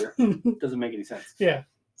last year? It doesn't make any sense. Yeah,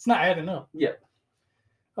 it's not adding up. Yeah.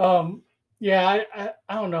 Yeah,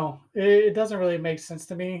 I don't know. It doesn't really make sense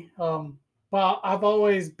to me. Well, I've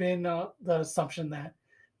always been the assumption that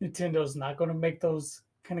Nintendo's not going to make those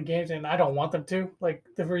kind of games, and I don't want them to. Like,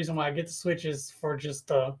 the reason why I get the Switch is for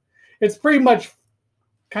just it's pretty much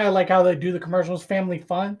kind of like how they do the commercials, family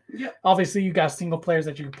fun. Yeah. Obviously, you got single players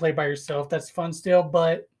that you can play by yourself. That's fun still,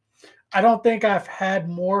 but I don't think I've had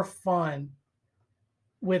more fun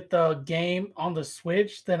with the game on the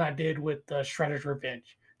Switch than I did with Shredder's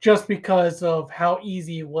Revenge. Just because of how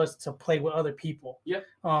easy it was to play with other people. Yep.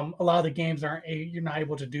 A lot of the games you're not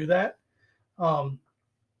able to do that.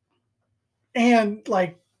 And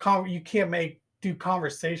like you can't do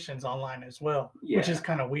conversations online as well, which is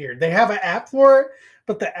kind of weird. They have an app for it,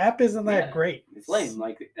 but the app isn't that great. It's lame.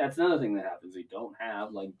 Like, that's another thing that happens. They don't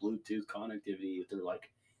have like Bluetooth connectivity. If they're like,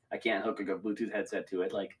 I can't hook a Bluetooth headset to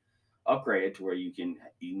it, like upgrade it to where you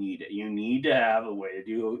need to have a way to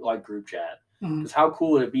do like group chat. Because how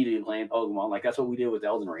cool would it be to be playing Pokemon? Like, that's what we did with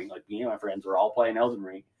Elden Ring. Like, me and my friends were all playing Elden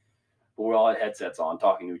Ring, but we all had headsets on,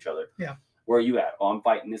 talking to each other. Yeah. Where are you at? Oh, I'm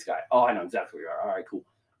fighting this guy. Oh, I know exactly where you are. All right, cool.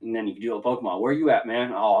 And then you can do a Pokemon. Where are you at,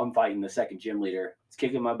 man? Oh, I'm fighting the second gym leader. It's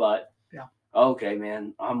kicking my butt. Yeah. Okay,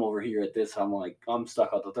 man. I'm over here at this. I'm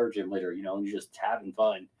stuck at the third gym leader, and you're just having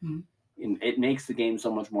fun. And it makes the game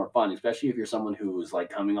so much more fun, especially if you're someone who's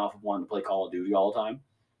like coming off of wanting to play Call of Duty all the time.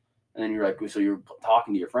 And then you're like, so you're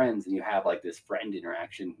talking to your friends and you have like this friend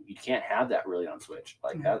interaction. You can't have that really on Switch,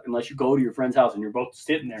 like that, unless you go to your friend's house and you're both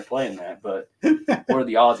sitting there playing that. But what are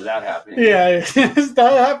the odds of that happening? Yeah, it doesn't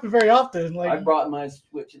happen very often. Like, I brought my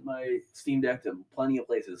Switch and my Steam Deck to plenty of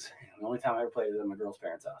places. The only time I ever played it was at my girl's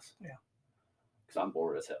parents' house. Yeah, because I'm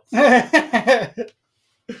bored as hell. So.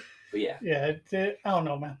 But yeah. Yeah, I don't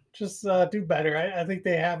know, man. Just do better. I think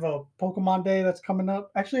they have a Pokemon Day that's coming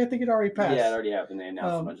up. Actually, I think it already passed. Yeah, it already happened. They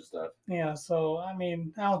announced a bunch of stuff. Yeah, so, I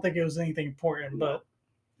mean, I don't think it was anything important, but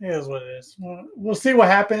it is what it is. We'll see what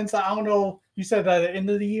happens. I don't know. You said at the end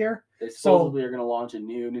of the year? They supposedly are going to launch a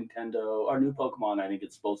new Nintendo, or new Pokemon. I think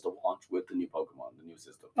it's supposed to launch with the new Pokemon, the new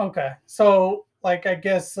system. Okay. So, like, I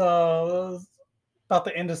guess about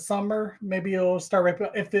the end of summer, maybe it'll start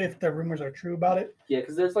if the rumors are true about it. Yeah,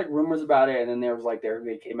 because there's like rumors about it, and then there was like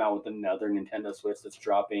they came out with another Nintendo Switch that's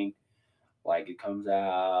dropping. Like, it comes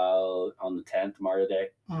out on the 10th, Mario Day.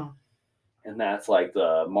 And that's like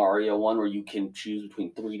the Mario one where you can choose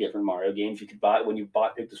between 3 different Mario games. You could buy, when you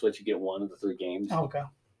pick the Switch, you get one of the 3 games. Okay.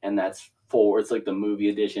 And that's it's like the movie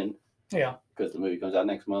edition. Yeah. Because the movie comes out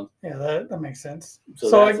next month. Yeah, that makes sense. So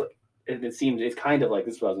that's it seems, it's kind of like,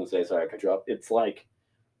 this is what I was going to say, sorry I cut you off. It's like,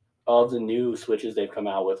 of the new Switches they've come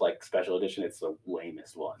out with, like, special edition, it's the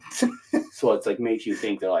lamest one. So it's like, makes you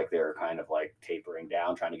think they're kind of like tapering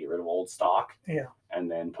down, trying to get rid of old stock. Yeah. And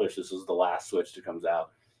then push this as the last Switch that comes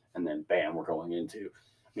out. And then, bam, we're going into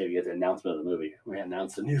maybe at the announcement of the movie. We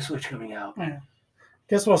announced the new Switch coming out. Yeah.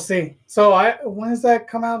 Guess we'll see. So when does that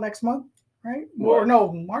come out next month? Right? Or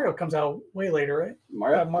no, Mario comes out way later, right?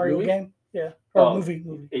 Mario movie? Game? Yeah. Or movie.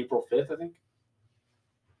 April 5th, I think.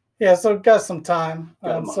 Yeah, so got some time.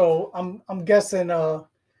 Got a month. So I'm guessing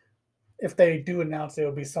if they do announce it,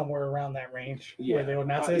 it'll be somewhere around that range. Yeah. Where they'll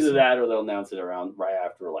announce it. Either that or they'll announce it around right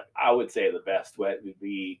after. Like, I would say the best way would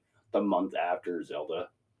be the month after Zelda.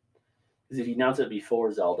 Because if you announce it before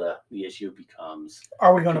Zelda, the issue becomes,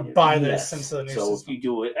 Are we going to buy yes. this into the new So system? if you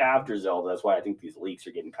do it after Zelda, that's why I think these leaks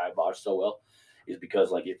are getting kiboshed so well, is because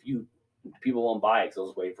like if you people won't buy it because they'll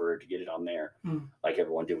just wait for it to get it on there, like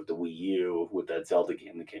everyone did with the Wii U with that Zelda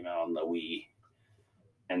game that came out on the Wii,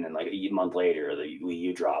 and then like a month later the Wii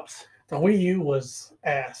U drops. The Wii U was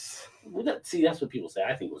ass. Well, that's what people say.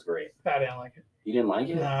 I think it was great. I didn't like it. You didn't like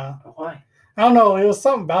it? Nah. Why? I don't know. It was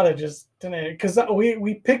something about it just didn't, because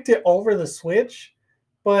we picked it over the Switch,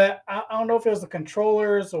 but I don't know if it was the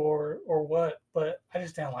controllers or what, but I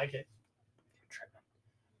just didn't like it.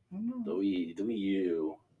 The Wii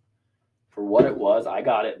U, for what it was, I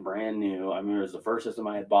got it brand new. I remember it was the first system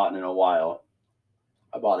I had bought in a while.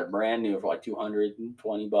 I bought it brand new for like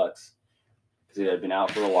 $220 because it had been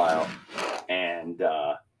out for a while, and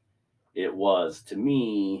it was, to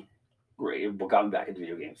me, great. It got me back into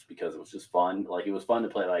video games because it was just fun. Like, it was fun to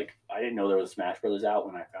play. Like, I didn't know there was Smash Brothers out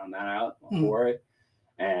when I found that out for it,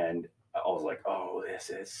 and I was like, oh, this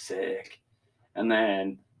is sick. And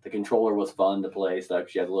then the controller was fun to play stuff.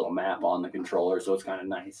 She had a little map on the controller, so it's kind of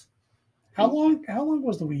nice. How long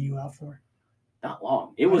was the Wii U out for? Not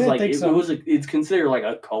long. It was like it's considered like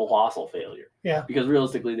a colossal failure. Yeah. Because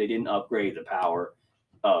realistically, they didn't upgrade the power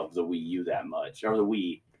of the Wii U that much, or the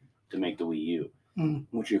Wii to make the Wii U.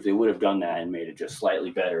 Which, if they would have done that and made it just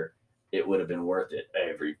slightly better, it would have been worth it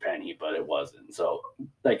every penny. But it wasn't. So,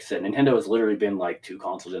 like I said, Nintendo has literally been like 2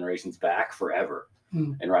 console generations back forever,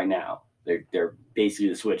 and right now they're basically,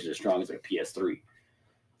 the Switch is as strong as like PS3.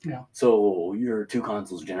 Yeah. So you're 2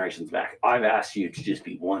 console generations back. I've asked you to just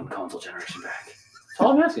be 1 console generation back. That's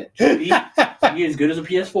all I'm asking. Just be as good as a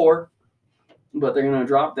PS4, but they're gonna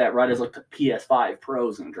drop that right as like the PS5 Pro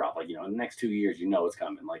is gonna drop. Like, in the next 2 years, it's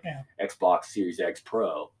coming. Like Xbox Series X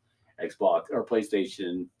Pro, Xbox or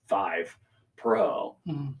PlayStation 5 Pro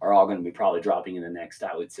are all gonna be probably dropping in the next,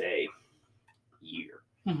 I would say, year.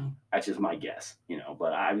 That's just my guess,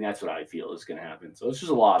 but I mean, that's what I feel is going to happen. So it's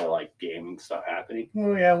just a lot of like gaming stuff happening.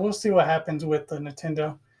 Well, yeah, we'll see what happens with the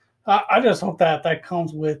Nintendo. I just hope that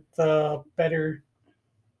comes with better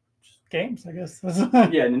games, I guess.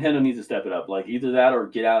 Yeah, Nintendo needs to step it up. Like, either that or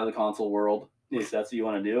get out of the console world if that's what you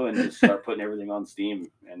want to do, and just start putting everything on Steam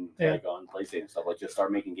and like on PlayStation and stuff. Like, just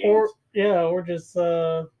start making games. Or just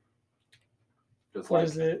what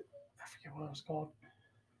is it? I forget what it was called.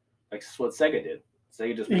 Like what Sega did.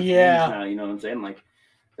 Sega just makes games now, you know what I'm saying? Like,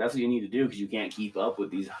 that's what you need to do, because you can't keep up with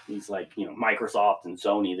these like, Microsoft and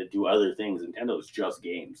Sony that do other things. Nintendo's just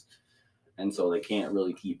games. And so they can't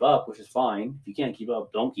really keep up, which is fine. If you can't keep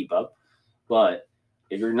up, don't keep up. But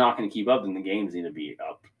if you're not going to keep up, then the games need to be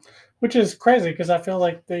up. Which is crazy, because I feel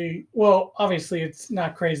like obviously it's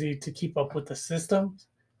not crazy to keep up with the systems,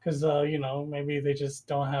 because, maybe they just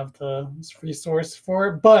don't have the resource for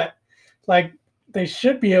it. But, like, they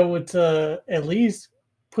should be able to at least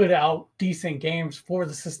put out decent games for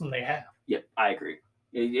the system they have. Yep, I agree.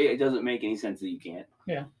 It doesn't make any sense that you can't.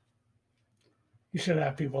 Yeah. You should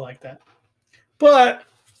have people like that. But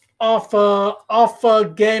off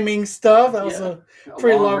gaming stuff, that was a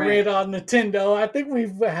pretty long rant on Nintendo. I think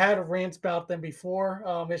we've had rants about them before.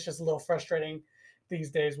 It's just a little frustrating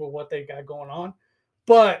these days with what they got going on.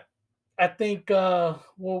 But I think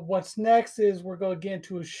what's next is we're going to get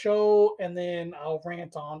into a show, and then I'll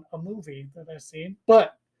rant on a movie that I've seen.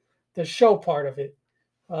 But the show part of it,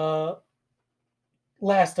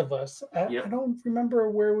 Last of Us. I don't remember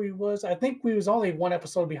where we was. I think we was only 1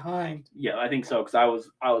 episode behind. Yeah, I think so, because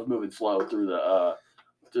I was moving slow through the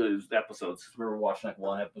episodes. We were watching like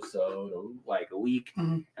 1 episode like a week,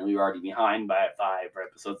 and we were already behind by 5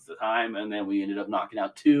 episodes at a time, and then we ended up knocking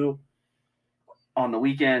out 2 on the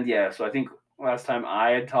weekend. Yeah, so I think last time I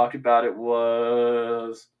had talked about it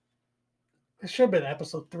was... It should have been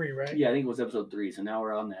episode 3, right? Yeah, I think it was episode 3. So now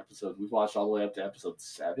we're on the episode. We've watched all the way up to episode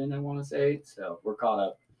 7, I want to say. So we're caught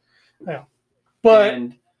up. Yeah.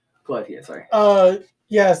 Sorry.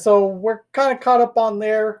 Yeah, so we're kind of caught up on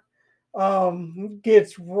there.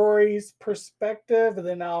 Gets Rory's perspective, and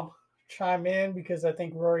then I'll chime in, because I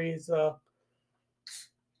think Rory's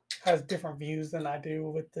has different views than I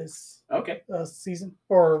do with this season,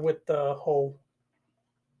 or with the whole,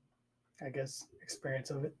 I guess,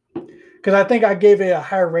 experience of it. Because I think I gave it a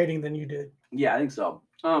higher rating than you did. Yeah, I think so.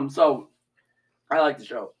 So I like the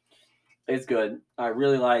show. It's good. I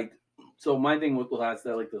really liked. So my thing with last,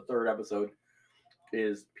 like the 3rd episode,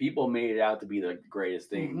 is people made it out to be the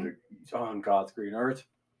greatest thing on God's green earth.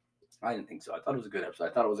 I didn't think so. I thought it was a good episode.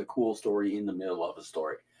 I thought it was a cool story in the middle of a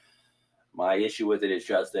story. My issue with it is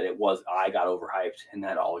just that I got overhyped, and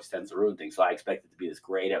that always tends to ruin things. So I expected it to be this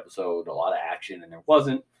great episode, a lot of action, and there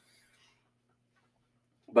wasn't.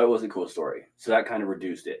 but it was a cool story. So that kind of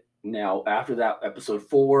reduced it. Now, after that, episode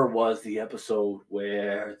 4 was the episode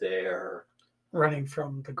where they're running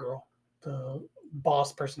from the girl, the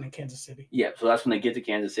boss person in Kansas City. Yeah, so that's when they get to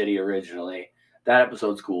Kansas City originally. That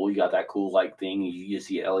episode's cool. You got that cool like thing. You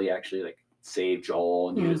see Ellie actually like save Joel,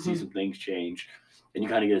 and you get to see some things change, and you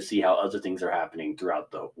kind of get to see how other things are happening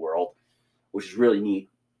throughout the world, which is really neat.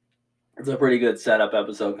 It's a pretty good setup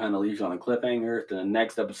episode. Kind of leaves you on a cliffhanger. Then the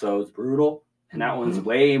next episode's brutal, and that one's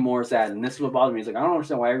way more sad. And this is what bothered me. It's like I don't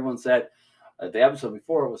understand why everyone said the episode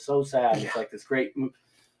before it was so sad. It's like this great,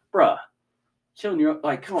 bruh. Chilling, you're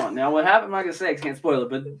like, come on now. What happened? I'm not gonna say I can't spoil it,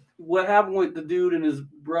 but what happened with the dude and his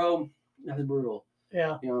bro? That's brutal.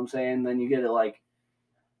 Yeah, you know what I'm saying. Then you get it like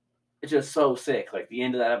it's just so sick. Like the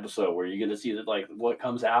end of that episode where you get to see that like what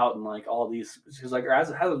comes out and like all these because like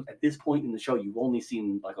as at this point in the show you've only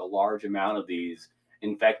seen like a large amount of these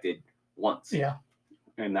infected once. Yeah,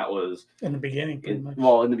 and that was in the beginning, pretty much.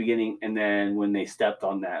 Well, in the beginning, and then when they stepped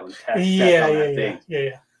on that, when Tess stepped on that thing.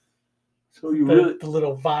 Yeah. So you really the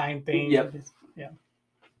little vine thing. Yep. Yeah.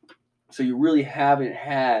 So you really haven't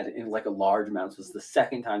had in like a large amount. So it's the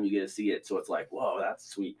second time you get to see it. So it's like, whoa, that's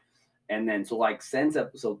sweet. And then so like since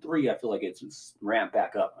episode 3, I feel like it's ramped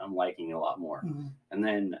back up. I'm liking it a lot more. Mm-hmm. And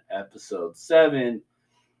then episode 7,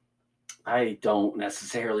 I don't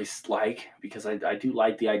necessarily like because I do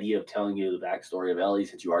like the idea of telling you the backstory of Ellie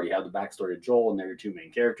since you already have the backstory of Joel and they're your two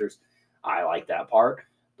main characters. I like that part.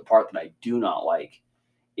 The part that I do not like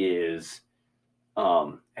is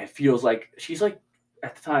it feels like she's like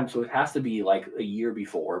at the time, so it has to be like a year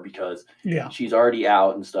before because she's already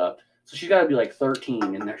out and stuff. So she's got to be like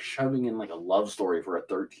 13, and they're shoving in like a love story for a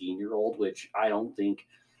 13-year-old, which I don't think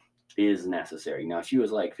is necessary. Now, if she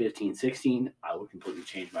was like 15, 16, I would completely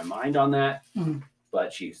change my mind on that. Mm-hmm.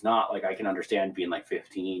 But she's not. Like I can understand being like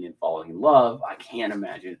 15 and falling in love. I can't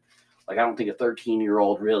imagine. Like I don't think a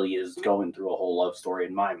 13-year-old really is going through a whole love story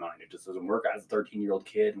in my mind. It just doesn't work. I was a 13-year-old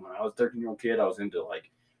kid, and when I was a 13-year-old kid, I was into like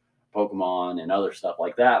Pokemon and other stuff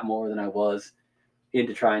like that more than I was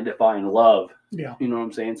into trying to find love. Yeah. You know what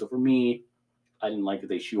I'm saying? So for me, I didn't like that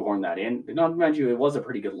they shoehorned that in. But not to mention, it was a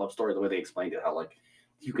pretty good love story the way they explained it. How like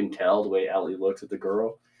you can tell the way Ellie looks at the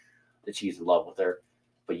girl that she's in love with her,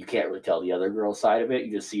 but you can't really tell the other girl's side of it.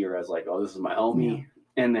 You just see her as like, oh, this is my homie.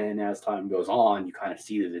 Yeah. And then as time goes on, you kind of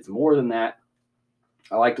see that it's more than that.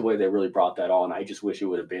 I like the way they really brought that on. I just wish it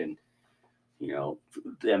would have been, you know,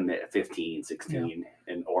 them at 15, 16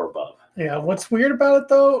 and or above. Yeah. What's weird about it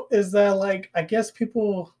though is that like I guess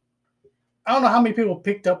people, I don't know how many people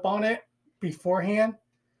picked up on it beforehand,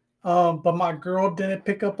 but my girl didn't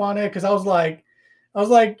pick up on it because I was like,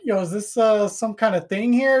 yo, is this some kind of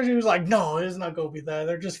thing here? She was like, no, it's not gonna be that.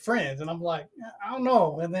 They're just friends, and I'm like, I don't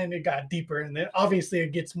know. And then it got deeper, and then obviously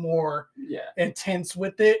it gets more intense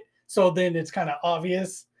with it. So then it's kind of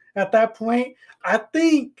obvious at that point. I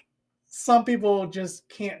think some people just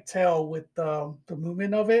can't tell with the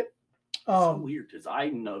movement of it. So weird because I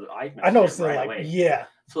know I noticed it right away. Yeah.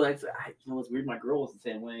 So that's you know what's weird. My girl was the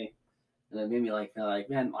same way, and it made me like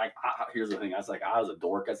man, like here's the thing. I was a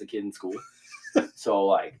dork as a kid in school, so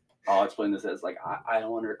like I'll explain this as like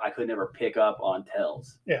I could never pick up on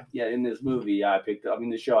tells. Yeah. Yeah. In this movie,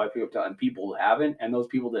 the show I picked up on people who haven't, and those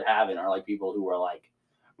people that haven't are like people who are like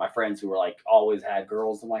my friends who were like always had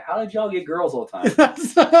girls. I'm like, how did y'all get girls all the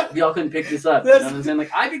time? Y'all couldn't pick this up. You know what I'm saying?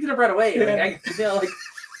 Like I picked it up right away. Yeah. Like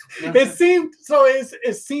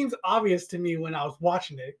It seems obvious to me when I was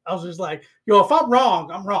watching it. I was just like, yo, if I'm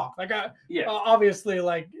wrong, I'm wrong. Like obviously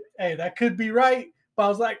like, hey, that could be right. But I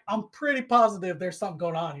was like, I'm pretty positive there's something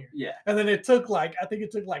going on here. Yeah. And then it took like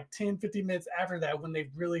 10, 15 minutes after that when they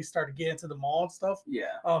really started getting to the mall and stuff. Yeah.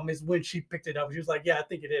 Is when she picked it up. She was like, yeah, I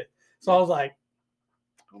think it is. So I was like,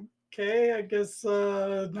 okay, I guess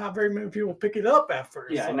not very many people pick it up at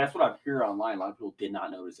first. Yeah, so. And that's what I hear online. A lot of people did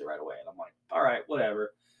not notice it right away. And I'm like, all right,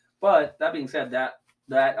 whatever. But that being said, that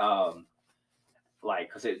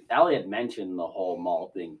like, because Allie had mentioned the whole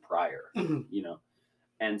mall thing prior, you know,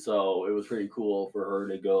 and so it was pretty cool for her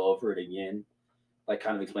to go over it again, like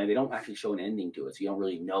kind of explain. They don't actually show an ending to it, so you don't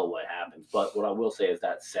really know what happens. But what I will say is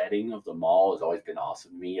that setting of the mall has always been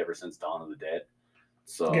awesome to me ever since Dawn of the Dead.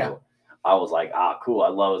 So I was like, cool. I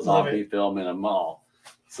love a zombie film in a mall.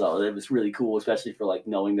 So it was really cool, especially for like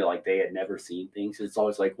knowing that like they had never seen things. It's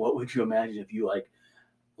always like, what would you imagine if you like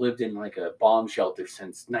lived in like a bomb shelter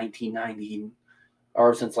since 1990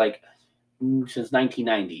 or since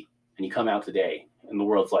 1990 and you come out today and the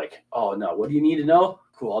world's like, oh no, what do you need to know?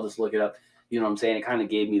 Cool, I'll just look it up. You know what I'm saying? It kind of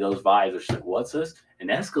gave me those vibes. It's like, what's this? An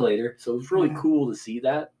escalator. So it was really cool to see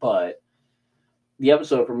that. But the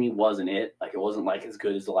episode for me wasn't it. Like it wasn't like as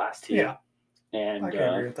good as the last two. Yeah. And I can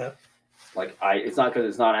agree with that. Like it's not because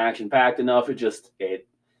it's not action packed enough. I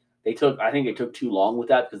think it took too long with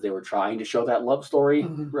that because they were trying to show that love story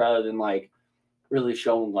rather than like really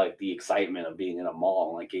showing like the excitement of being in a mall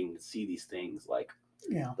and like getting to see these things like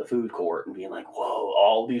the food court and being like, whoa,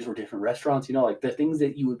 all these were different restaurants, like the things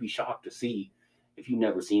that you would be shocked to see if you've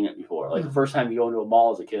never seen it before. Like the first time you go into a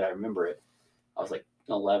mall as a kid, I remember it. I was like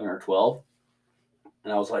 11 or 12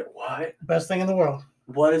 and I was like, what? Best thing in the world.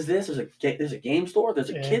 What is this? There's a game store. There's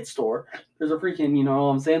a kid store. There's a freaking, you know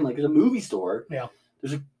what I'm saying? Like there's a movie store. Yeah.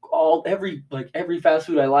 There's every fast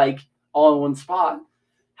food I like all in one spot.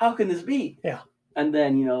 How can this be? Yeah. And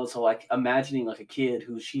then, so like imagining like a kid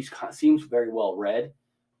who seems very well read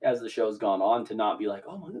as the show's gone on to not be like,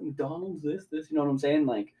 oh, my McDonald's, this, you know what I'm saying?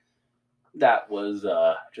 Like that was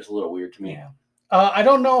just a little weird to me. Yeah. I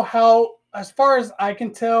don't know how, as far as I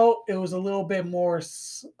can tell, it was a little bit more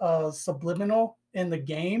subliminal in the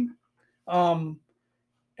game. And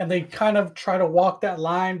they kind of try to walk that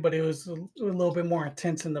line, but it was a little bit more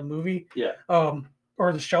intense in the movie. Yeah.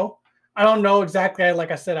 Or the show. I don't know exactly.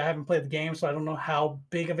 Like I said, I haven't played the game, so I don't know how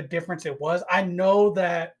big of a difference it was. I know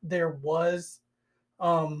that there was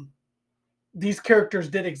these characters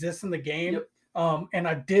did exist in the game. Yep. And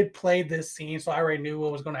I did play this scene, so I already knew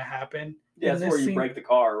what was going to happen. Yeah, that's where you break the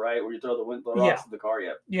car, right? Where you throw the rocks in the car.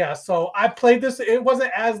 Yeah. Yeah. So I played this. It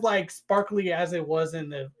wasn't as like sparkly as it was in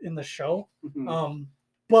the show.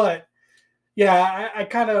 But yeah, I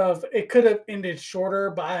kind of, it could have ended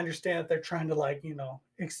shorter, but I understand that they're trying to like,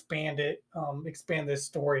 expand this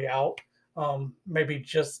story out. Maybe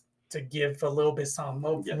just to give a little bit some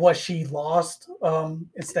of what she lost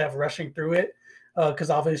instead of rushing through it. Because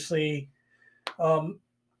obviously,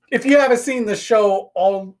 if you haven't seen the show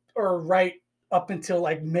all or right up until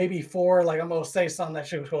like maybe 4, like I'm going to say something that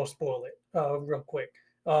should go spoil it real quick.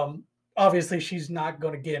 Obviously, she's not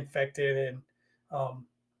going to get infected and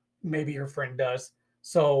maybe her friend does.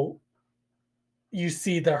 So you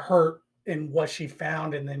see the hurt in what she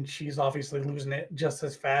found, and then she's obviously losing it just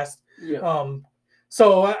as fast. Yeah.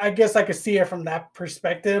 So I guess I could see it from that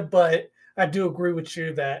perspective, but I do agree with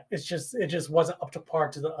you that it just wasn't up to par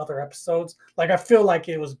to the other episodes. Like I feel like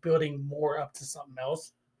it was building more up to something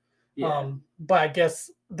else. Yeah. But I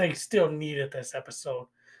guess they still needed this episode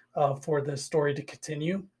for the story to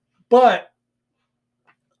continue. But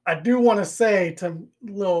I do want to say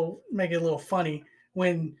make it a little funny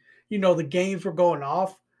when the games were going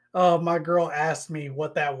off. My girl asked me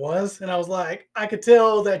what that was, and I was like, I could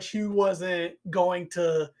tell that you wasn't going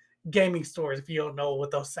to gaming stores if you don't know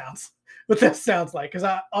what that sounds like. Because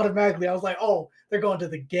I was like, oh, they're going to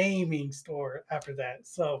the gaming store after that.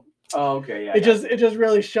 So okay, yeah. It just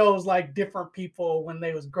really shows like different people when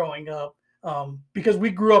they was growing up. Because we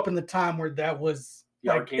grew up in the time where that was the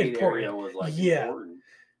like arcade important. area was like important.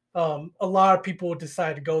 A lot of people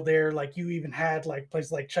decide to go there. Like you even had like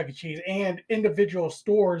places like Chuck E. Cheese and individual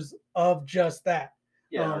stores of just that.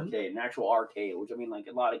 Yeah, an actual arcade, which I mean, like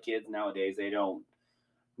a lot of kids nowadays, they don't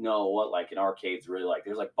know what like an arcade's really like.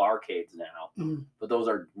 There's like barcades now, but those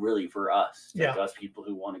are really for us, like us people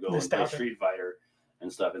who want to go and play Street Fighter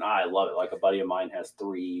and stuff. And I love it. Like a buddy of mine has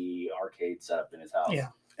 3 arcades set up in his house. Yeah,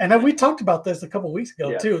 and then we talked about this a couple of weeks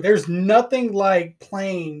ago too. There's nothing like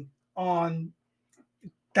playing on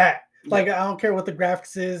that. Like I don't care what the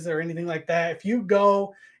graphics is or anything like that. If you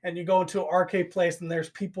go and you go into an arcade place and there's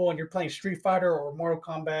people and you're playing Street Fighter or Mortal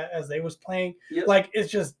Kombat as they was playing, like it's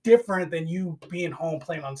just different than you being home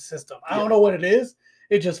playing on the system. I don't know what it is.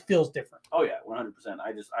 It just feels different. Oh yeah, 100%.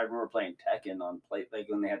 I remember playing Tekken on like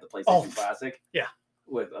when they had the PlayStation Classic. Yeah.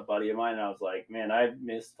 With a buddy of mine, and I was like, man, I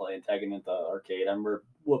missed playing Tekken at the arcade. I remember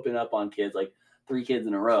whooping up on kids, like 3 kids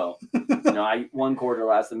in a row. One quarter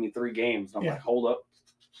lasted me 3 games. And I'm like, hold up.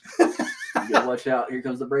 You gotta watch out. Here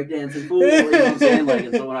comes the breakdancing fool. You know what I'm saying? Like,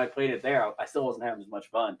 and so when I played it there, I still wasn't having as much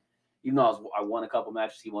fun. Even though I won a couple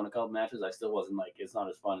matches, he won a couple matches, I still wasn't like, it's not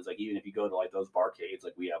as fun as like, even if you go to like those barcades,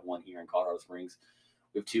 like we have one here in Colorado Springs.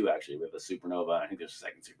 We have 2 actually. We have a Supernova. I think there's a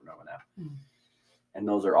second Supernova now. And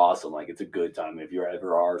those are awesome. Like it's a good time if you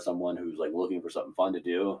ever are someone who's like looking for something fun to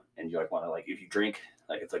do, and you like want to like if you drink,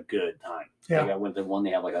 like it's a good time. Yeah. Like I went to one.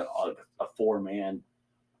 They have like a 4-man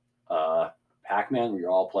Pac-Man where you're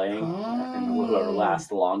all playing, and whoever lasts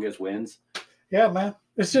the longest wins. Yeah, man.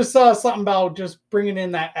 It's just something about just bringing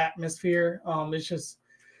in that atmosphere. It's just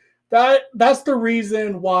that's the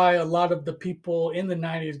reason why a lot of the people in the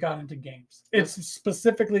 90s got into games. It's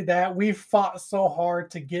specifically that we fought so hard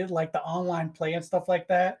to get like the online play and stuff like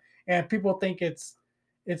that. And people think it's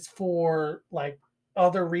for like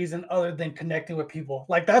other reason other than connecting with people.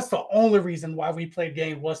 Like that's the only reason why we played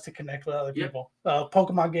games was to connect with other Yep. people.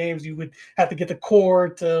 Pokemon games, you would have to get the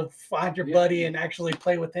cord to find your Yep. buddy and actually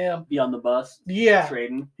play with him. Be on the bus, Yeah,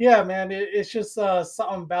 trading. yeah, man. It's just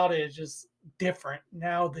something about it is just different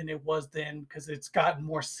now than it was then because it's gotten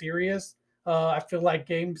more serious. I feel like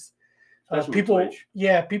games, Especially with people, Twitch.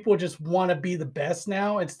 yeah, people just want to be the best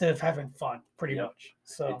now instead of having fun, pretty Yep. much.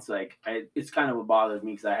 So It's like it's kind of what bothers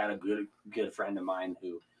me because I had a good friend of mine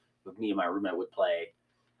who, with me and my roommate, would play,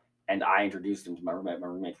 and I introduced him to my roommate. My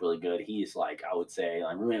roommate's really good. He's like, I would say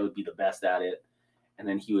my roommate would be the best at it, and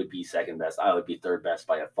then he would be second best. I would be third best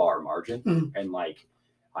by a far margin. Mhm. And like,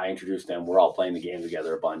 I introduced them. We're all playing the game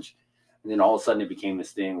together a bunch, and then all of a sudden it became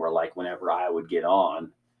this thing where like whenever I would get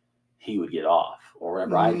on, he would get off, or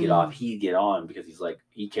whenever I'd get off, he'd get on because he's like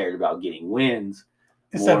he cared about getting wins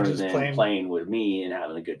instead more of just than playing with me and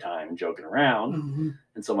having a good time and joking around. Mhm.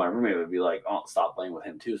 And so my roommate would be like, "Oh, stop playing with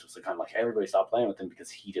him too." So it's kind of like everybody stopped playing with him because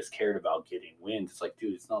he just cared about getting wins. It's like,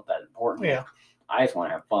 dude, it's not that important. Yeah. Like, I just want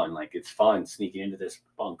to have fun. Like it's fun sneaking into this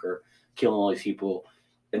bunker, killing all these people,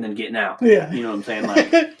 and then getting out. Yeah. You know what I'm saying?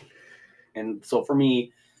 Like, and so for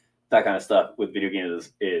me, that kind of stuff with video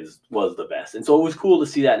games was the best. And so it was cool to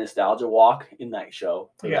see that nostalgia walk in that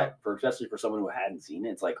show. For especially for someone who hadn't seen it.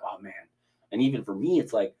 It's like, oh man. And even for me,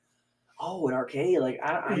 it's like, oh, an arcade. Like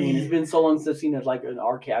I mean, it's been so long since I've seen it like an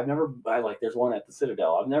arcade. There's one at the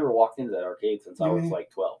Citadel. I've never walked into that arcade since I was like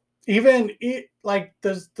 12. Even like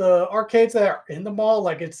the arcades that are in the mall,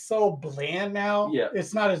 like it's so bland now. Yeah.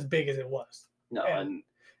 It's not as big as it was. No, and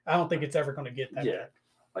I don't think it's ever going to get that. Yeah. Big.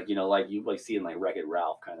 Like, you know, like you like seeing like Wreck-It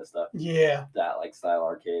Ralph kind of stuff. Yeah. That like style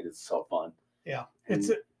arcade is so fun. Yeah.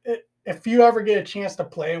 If you ever get a chance to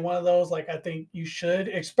play in one of those, like I think you should,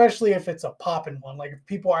 especially if it's a popping one, like if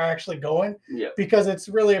people are actually going, because it's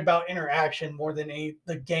really about interaction more than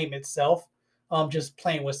the game itself. Just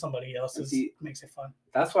playing with somebody else makes it fun.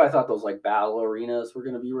 That's why I thought those like battle arenas were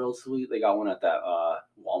gonna be real sweet. They got one at that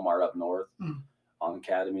Walmart up north on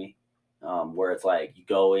Academy, where it's like you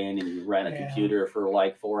go in and you rent a computer for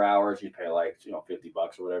like 4 hours. You pay like $50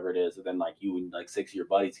 or whatever it is, and then like you and like 6 of your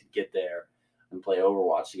buddies could get there and play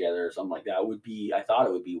Overwatch together or something like that. I thought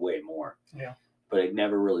it would be way more. Yeah. But it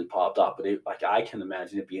never really popped up. But like I can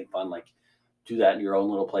imagine it being fun. Like do that in your own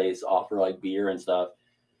little place, offer like beer and stuff.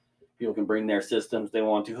 People can bring their systems they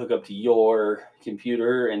want to hook up to your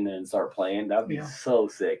computer and then start playing. That would be so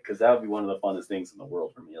sick because that would be one of the funnest things in the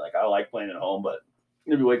world for me. Like I like playing at home, but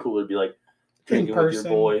it'd be way cooler to be like drinking with your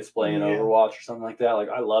boys, playing Overwatch or something like that. Like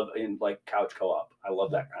I love in like couch co-op. I love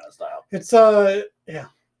that kind of style. It's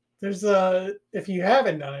There's if you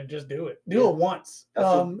haven't done it, just do it. Do it once.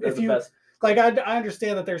 That's the best. Like I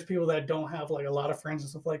understand that there's people that don't have like a lot of friends and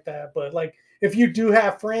stuff like that, but like if you do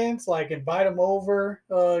have friends, like invite them over,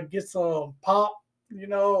 get some pop,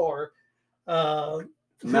 or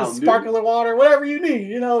sparkling water, whatever you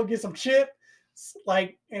need, get some chips,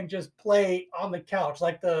 like, and just play on the couch.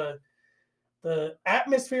 Like the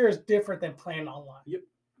atmosphere is different than playing online. Yep,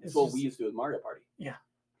 it's what we used to do with Mario Party. Yeah,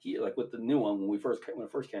 like with the new one when it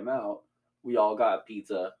first came out, we all got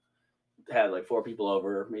pizza. Had like 4 people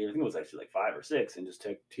over, maybe I think it was actually like 5 or 6, and just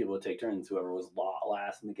people would take turns. Whoever was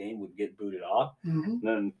last in the game would get booted off, and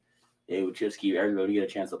then it would just keep everybody to get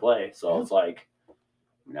a chance to play. So it's like,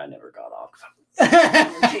 I never got off.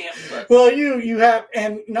 Well, you have,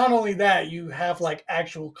 and not only that, you have like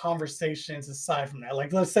actual conversations aside from that.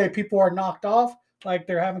 Like, let's say people are knocked off, like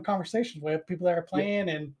they're having conversations with people that are playing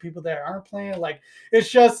and people that aren't playing. Like,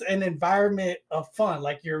 it's just an environment of fun.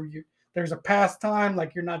 Like there's a pastime,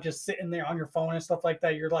 like you're not just sitting there on your phone and stuff like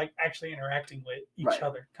that. You're like actually interacting with each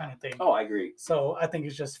other, kind of thing. Oh, I agree. So I think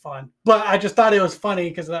it's just fun. But I just thought it was funny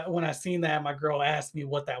because when I seen that, my girl asked me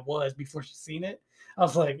what that was before she seen it. I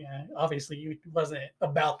was like, obviously you wasn't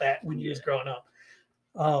about that when you was growing up.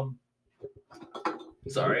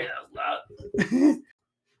 Sorry, that was loud.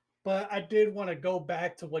 But I did want to go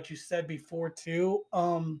back to what you said before too.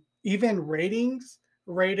 Even ratings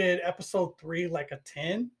rated episode 3 like a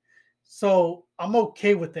 10. So I'm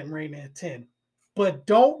okay with them rating it a 10, but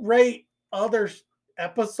don't rate other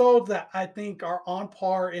episodes that I think are on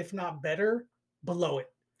par, if not better, below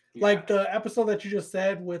it. Yeah. Like the episode that you just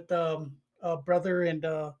said with brother and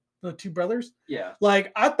the 2 brothers. Yeah.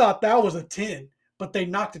 Like I thought that was a 10, but they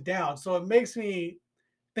knocked it down. So it makes me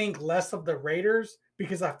think less of the raters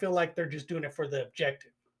because I feel like they're just doing it for the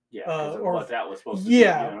objective. Yeah, or what that was supposed to be. You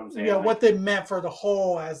know what I'm saying? Yeah, like, what they meant for the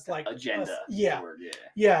whole as like agenda.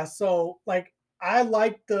 Yeah. So like I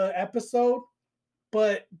like the episode,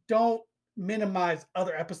 but don't minimize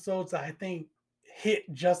other episodes that I think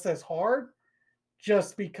hit just as hard,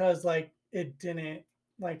 just because like it didn't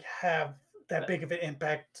like have that big of an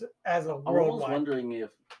impact as a I'm almost worldwide. wondering if,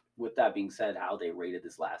 with that being said, how they rated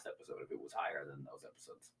this last episode, if it was higher than those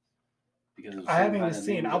episodes. Because it was I so haven't even kinda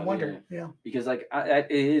seen. new, I wonder. Yeah. Because like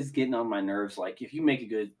it is getting on my nerves. Like if you make a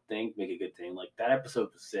good thing, make a good thing. Like that episode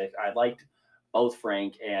was sick. I liked both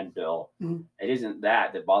Frank and Bill. Mhm. It isn't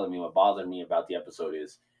that bothered me. What bothered me about the episode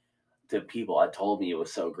is the people had told me it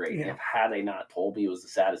was so great. Yeah. If had they not told me it was the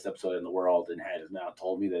saddest episode in the world, and had not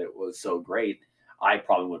told me that it was so great, I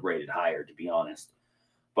probably would rate it higher, to be honest.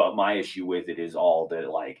 But my issue with it is all that,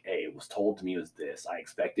 like, hey, it was told to me was this. I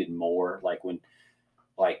expected more. Like when,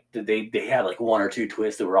 like they had like one or two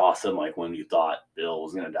twists that were awesome. Like when you thought Bill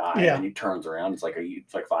was gonna die, Yeah. and he turns around, it's like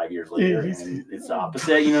 5 years later, he's- and it's the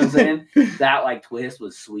opposite. You know what I'm saying? That like twist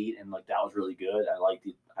was sweet, and like that was really good. I like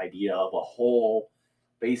the idea of a whole,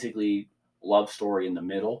 basically, love story in the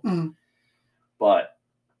middle. Mhm. But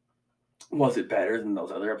was it better than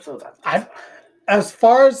those other episodes? As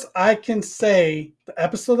far as I can say, the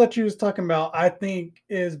episode that you was talking about, I think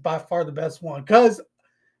is by far the best one. Because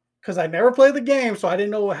I never played the game, so I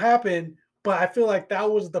didn't know what happened. But I feel like that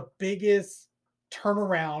was the biggest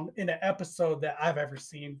turnaround in an episode that I've ever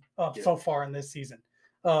seen so far in this season.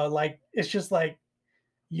 Like it's just like,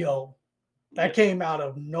 yo, that came out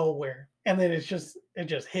of nowhere, and then it just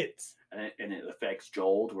hits. And it affects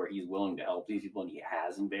Joel to where he's willing to help these people, and he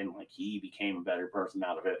hasn't been. Like he became a better person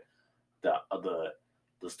out of it. The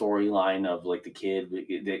storyline of like the kid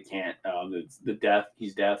that can't the deaf,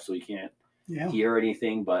 he's deaf, so he can't hear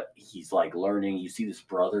anything, but he's like learning. You see this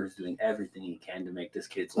brother who's doing everything he can to make this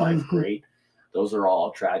kid's life great. Those are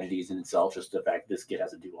all tragedies in itself. Just the fact this kid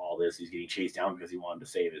has to do all this. He's getting chased down because he wanted to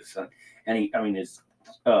save his son, and his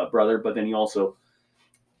brother. But then he also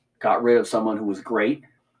got rid of someone who was great,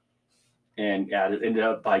 and ended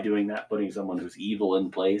up by doing that, putting someone who's evil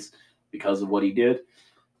in place because of what he did.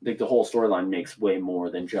 I think the whole storyline makes way more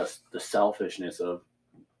than just the selfishness of,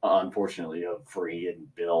 unfortunately, of Free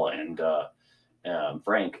and Bill and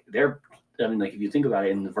Frank. Like if you think about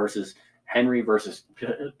it, in the versus Henry versus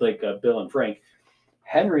Bill and Frank,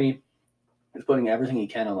 Henry is putting everything he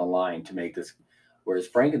can on the line to make this. Whereas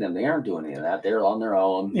Frank and them, they aren't doing any of that. They're on their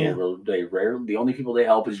own. Yeah. They rarely, the only people they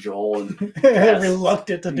help is Joel, and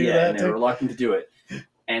reluctant to do that. and they're reluctant to do it.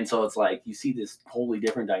 And so it's like you see this totally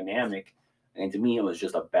different dynamic. And to me, it was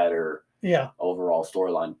just a better overall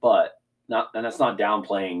storyline. But that's not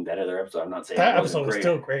downplaying that other episode. I'm not saying that episode was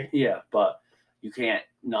still great. Yeah, but you can't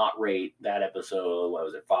not rate that episode. What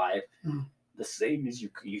was it, 5? The same as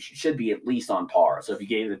you should be at least on par. So if you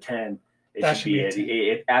gave it a 10, it should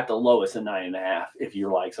be at the lowest a 9.5. If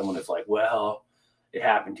you're like someone that's like, well, it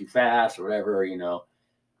happened too fast or whatever,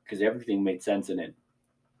 because everything made sense in it.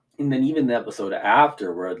 And then even the episode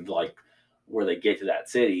after where they get to that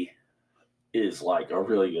city is like a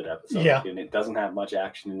really good episode. Yeah. And it doesn't have much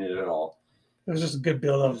action in it at all. It was just a good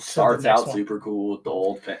build up. It starts out super cool with the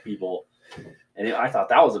old people. And I thought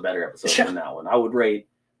that was a better episode than that one. I would rate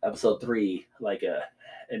episode 3 like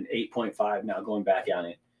an 8.5 now going back on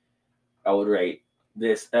it. I would rate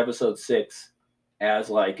this episode 6 as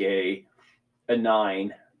like a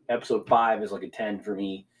 9. Episode 5 is like a 10 for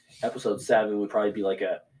me. Episode 7 would probably be like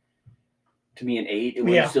to me an 8. It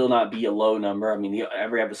would still not be a low number. I mean,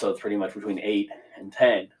 every episode's pretty much between 8 and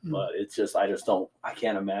 10, but it's just I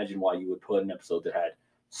can't imagine why you would put an episode that had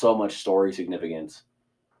so much story significance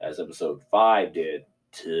as episode 5 did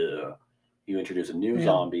to you introduce a new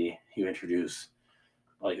zombie, you introduce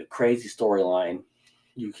like a crazy storyline,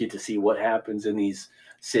 you get to see what happens in these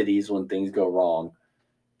cities when things go wrong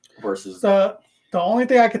versus the only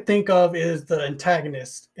thing I could think of is the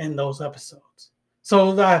antagonist in those episodes.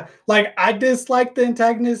 So I dislike the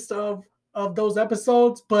antagonist of those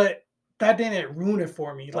episodes, but that didn't ruin it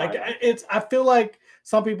for me. Like I feel like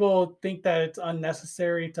some people think that it's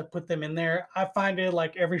unnecessary to put them in there. I find it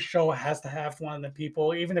like every show has to have one of the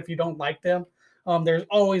people, even if you don't like them. There's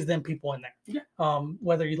always them people in there,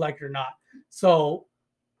 whether you like it or not. So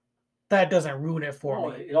that doesn't ruin it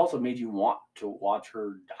for me. It also made you want to watch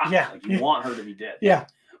her die. Yeah. Like you want her to be dead. Yeah.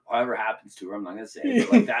 Whatever happens to her, I'm not gonna say,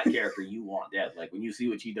 but like that character you want dead. Like when you see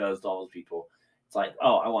what she does to all those people, it's like,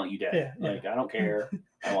 oh, I want you dead. Yeah, like I don't care.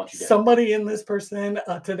 I want you dead. Somebody in this person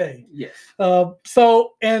today. Yes.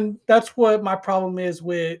 And that's what my problem is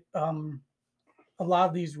with a lot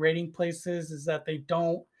of these rating places is that they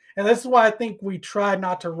don't. And this is why I think we try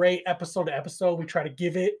not to rate episode to episode. We try to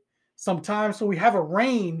give it some time so we have a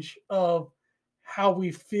range of how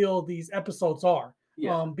we feel these episodes are.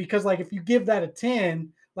 Yeah. Because like if you give that a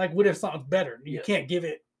 10, like what if something's better? You can't give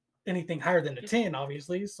it anything higher than a 10,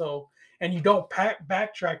 obviously. So, and you don't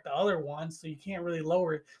backtrack the other ones, so you can't really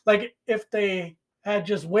lower it. Like if they had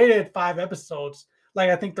just waited 5 episodes, like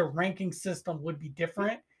I think the ranking system would be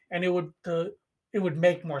different, and it would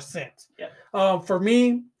make more sense. Yeah. For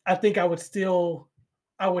me, I think I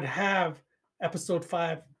would have episode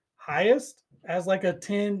 5 highest as like a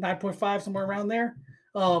 10, 9.5, somewhere around there.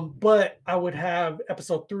 But I would have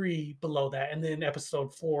episode 3 below that, and then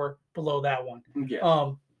episode 4 below that one.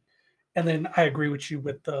 Yeah. And then I agree with you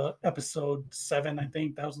with the episode 7. I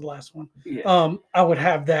think that was the last one. Yeah. I would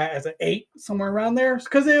have that as an 8, somewhere around there,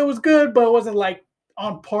 because it was good, but it wasn't like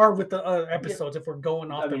on par with the other episodes. If we're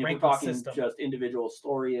going off I mean, the if we're ranking talking system, just individual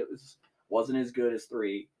story, it wasn't as good as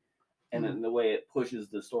 3, and then the way it pushes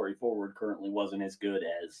the story forward currently wasn't as good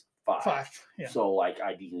as 5. 5. Yeah. So, like,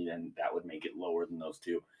 ideally, then that would make it lower than those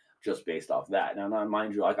two, just based off that. Now,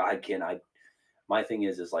 mind you, like, my thing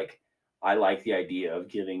is like, I like the idea of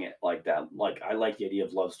giving it like that. Like, I like the idea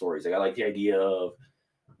of love stories. Like, I like the idea of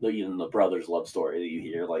even the brothers' love story that you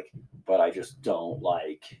hear. Like, but I just don't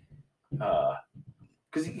like,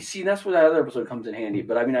 because you see, that's where that other episode comes in handy.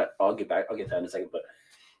 But I mean, I'll get to that in a second. But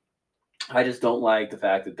I just don't like the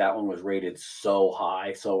fact that one was rated so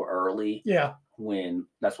high so early. Yeah. When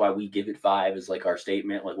that's why we give it 5 as like our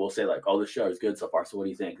statement. Like, we'll say like, "Oh, this show is good so far. So what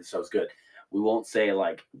do you think? This show's good." We won't say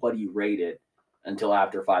like, "What do you rate it?" until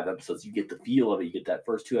after 5 episodes. You get the feel of it. You get that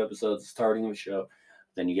first 2 episodes starting of the show.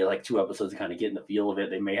 Then you get like 2 episodes to kind of get in the feel of it.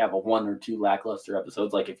 They may have a 1 or 2 lackluster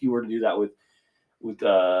episodes. Like if you were to do that with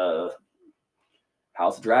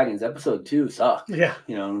House of Dragons, episode 2 sucked. Yeah.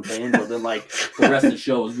 You know what I'm saying? But then like the rest of the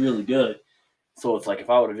show was really good. So it's like if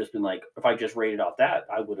I would have just been like, if I just rated off that,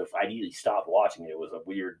 I'd ideally stopped watching it. It was a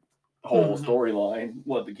weird whole storyline.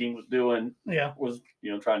 What the king was doing was,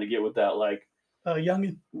 trying to get with that like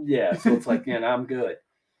youngin. Yeah. So it's like, I'm good.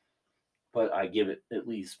 But I give it at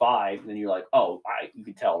least 5, and then you're like, oh, you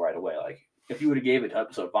can tell right away. Like if you would have gave it to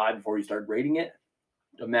episode 5 before you started rating it,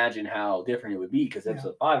 imagine how different it would be, because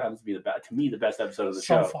episode 5 happens to be the best episode of the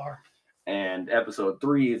show so far. And episode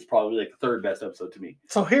 3 is probably like the 3rd best episode to me.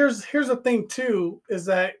 So here's the thing too, is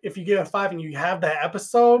that if you give it 5 and you have that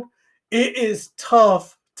episode, it is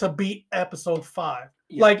tough to beat episode 5.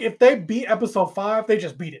 Yeah. Like if they beat episode 5, they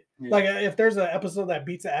just beat it. Yeah. Like if there's an episode that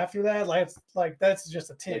beats it after that, that's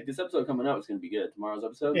just a 10. Like this episode coming out is going to be good. Tomorrow's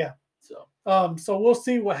episode. Yeah. So so we'll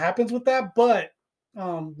see what happens with that, but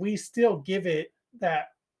we still give it that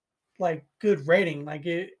like good rating. Like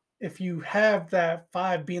if you have that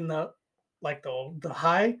 5 being the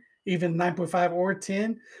high, even 9.5 or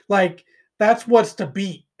 10, like that's what's to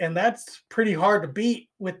beat, and that's pretty hard to beat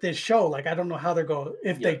with this show. Like I don't know how they're going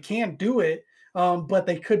if they can't do it, but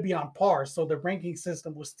they could be on par. So the ranking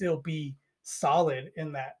system will still be solid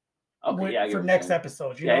in that. For next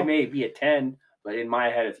episodes. You know? It may be a 10, but in my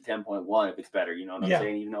head it's a 10.1 if it's better. You know what I'm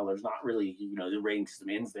saying? Even though there's not really the rating system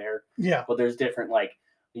ends there. Yeah. But there's different, like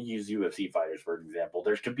use UFC fighters for example.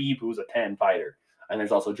 There's Khabib, who's a 10 fighter. And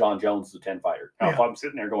there's also John Jones, who's a 10 fighter. Now, if I'm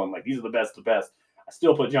sitting there going, like, these are the best, I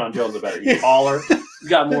still put John Jones a better. He's taller. He's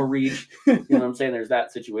got more reach. You know what I'm saying? There's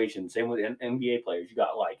that situation. Same with NBA players. You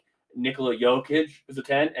got, like, Nikola Jokic who's a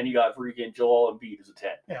 10, and you got freaking Joel Embiid who's a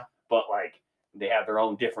 10. Yeah. But, like, they have their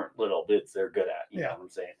own different little bits they're good at. You know what I'm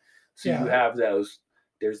saying? So you have those.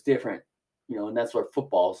 There's different, and that's where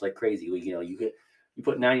football is, like, crazy. You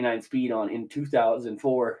put 99 speed on in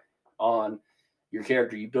 2004 on your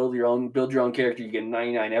character, you build your own character, you get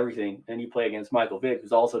 99 everything, and you play against Michael Vick,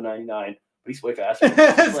 who's also 99, but he's way faster. You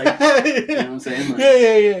know what I'm saying?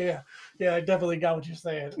 Like, yeah, I definitely got what you're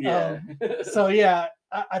saying. Yeah. So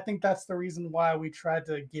I think that's the reason why we tried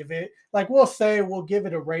to give it, like we'll give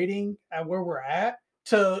it a rating at where we're at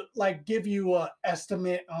to like give you a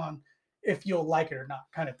estimate on if you'll like it or not,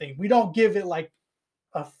 kind of thing. We don't give it like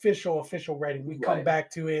official rating. We come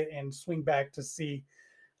back to it and swing back to see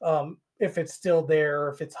if it's still there,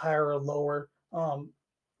 or if it's higher or lower.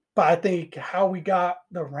 But I think how we got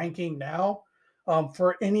the ranking now,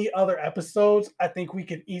 for any other episodes, I think we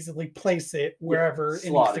could easily place it wherever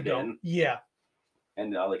it needs to go. In. Yeah.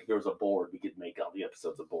 And like if there was a board, we could make all the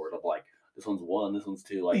episodes a board of like, this one's 1, this one's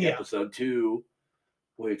 2. Like episode 2,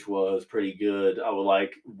 which was pretty good,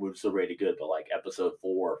 would still rate it good, but like episode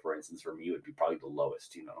 4, for instance, for me, would be probably the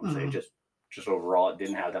lowest. You know what I'm saying? Just overall, it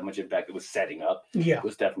didn't have that much impact. It was setting up. Yeah. It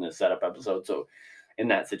was definitely a setup episode. So in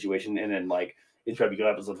that situation, and then like it's probably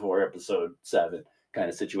go episode 4, episode 7 kind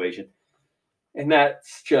of situation. And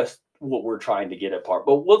that's just what we're trying to get apart.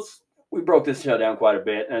 But we broke this show down quite a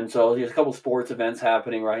bit. And so there's a couple sports events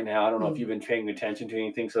happening right now. I don't know if you've been paying attention to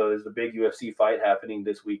anything. So there's the big UFC fight happening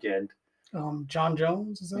this weekend. John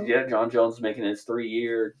Jones, is that? Yeah, John Jones is making his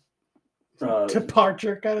 3-year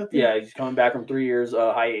departure kind of thing. Yeah, he's coming back from 3 years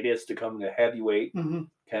hiatus to come to heavyweight.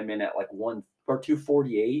 Came in at like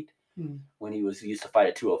 248. when he used to fight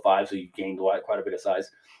at 205, so he gained quite a bit of size.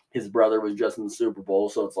 His brother was just in the Super Bowl,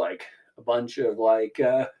 so it's like a bunch of like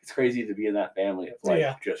it's crazy to be in that family of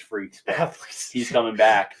like just freaks. But Athletes. he's coming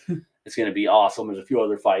back. It's going to be awesome. There's a few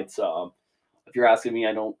other fights. If you're asking me,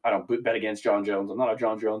 I don't bet against John Jones. I'm not a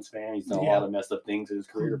John Jones fan. He's done a lot of messed up things in his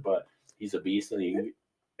career, but he's a beast. And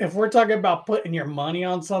if we're talking about putting your money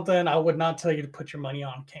on something, I would not tell you to put your money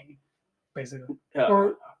on Kane, basically.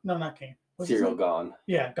 Or no, not Kane. Cyril Gane.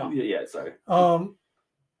 Yeah, Gane. Yeah, sorry.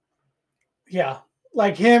 Yeah,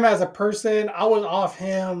 like him as a person, I was off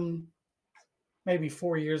him maybe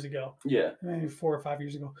 4 years ago. Yeah, maybe 4 or 5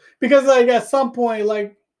 years ago, because like at some point,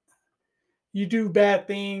 like you do bad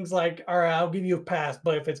things, like all right, I'll give you a pass,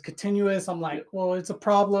 but if it's continuous, I'm like, well, it's a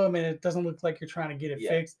problem, and it doesn't look like you're trying to get it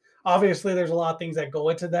fixed. Obviously, there's a lot of things that go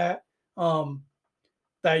into that,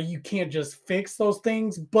 that you can't just fix those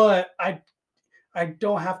things. But I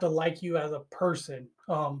don't have to like you as a person.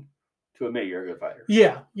 To admit you're a good fighter.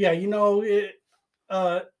 Yeah. You know,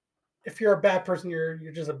 if you're a bad person, you're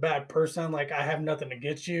just a bad person. Like I have nothing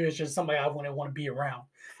against you. It's just somebody I wouldn't want to be around,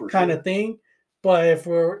 kind of thing. But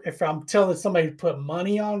if I'm telling somebody to put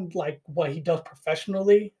money on like what he does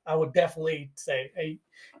professionally, I would definitely say, hey,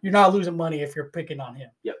 you're not losing money if you're picking on him.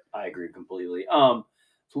 Yep, I agree completely. So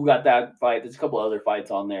we got that fight. There's a couple other fights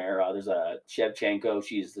on there. There's a Shevchenko.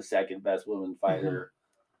 She's the second best woman fighter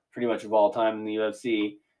pretty much of all time in the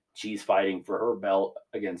UFC. She's fighting for her belt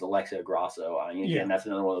against Alexa Grasso. I mean, again, that's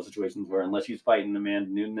another one of those situations where unless she's fighting Amanda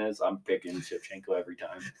Nunes, I'm picking Shevchenko every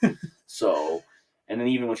time. So, and then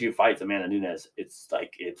even when she fights Amanda Nunes, it's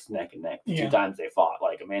like it's neck and neck. 2 times they fought.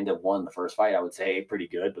 Like Amanda won the first fight, I would say pretty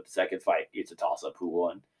good, but the second fight, it's a toss-up who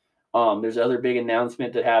won. There's another big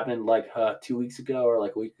announcement that happened like 2 weeks ago or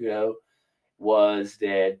like a week ago was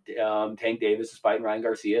that Tank Davis is fighting Ryan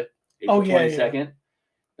Garcia April 22nd. Yeah.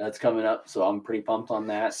 That's coming up, so I'm pretty pumped on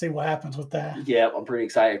that. See what happens with that. Yeah, I'm pretty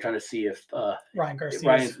excited. Trying to see if Ryan Garcia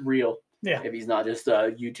Ryan's real. Yeah. If he's not just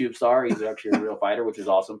a YouTube star, he's actually a real fighter, which is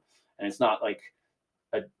awesome. And it's not like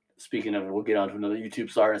speaking of it, we'll get on to another YouTube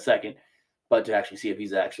star in a second, but to actually see if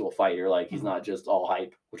he's an actual fighter, like he's not just all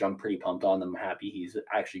hype, which I'm pretty pumped on. I'm happy he's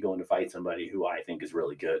actually going to fight somebody who I think is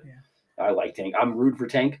really good. Yeah. I like Tank. I'm rooting for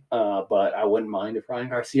Tank, but I wouldn't mind if Ryan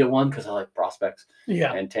Garcia won because I like prospects.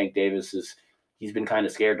 Yeah. And Tank Davis he's been kind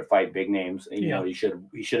of scared to fight big names. And, you know, he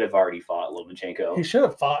should have already fought Lomachenko. He should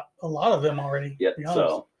have fought a lot of them already. Yeah.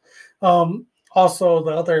 So, also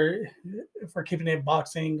the other, if we're keeping it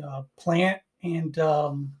boxing, Plant and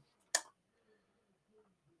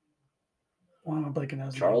why am I blanking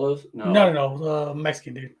out? Charlos? No,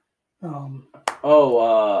 Mexican dude. Why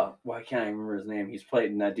can't I remember his name? He's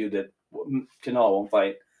playing that dude that Canelo won't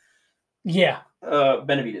fight. Yeah.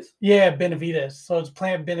 Benavidez. Yeah, Benavidez. So it's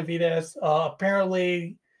Plant Benavidez.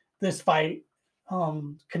 Apparently, this fight,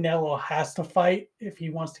 Canelo has to fight if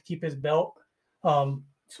he wants to keep his belt.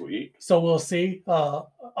 Sweet. So we'll see.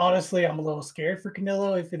 Honestly, I'm a little scared for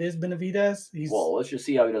Canelo if it is Benavidez. Well, let's just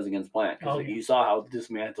see how he does against Plant. Because you saw how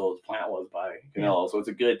dismantled Plant was by Canelo. So it's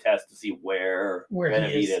a good test to see where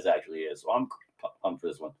Benavidez actually is. So I'm pumped for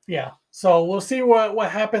this one. Yeah. So we'll see what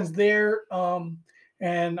happens there.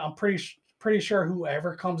 And I'm pretty sure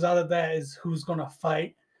whoever comes out of that is who's going to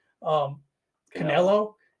fight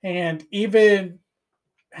Canelo. And even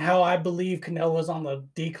how I believe Canelo is on the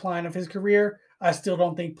decline of his career, I still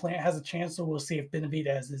don't think Plant has a chance. So we'll see if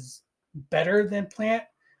Benavidez is better than Plant.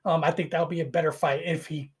 I think that'll be a better fight if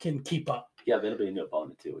he can keep up. Yeah, that'll be a new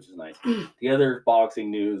opponent too, which is nice. The other boxing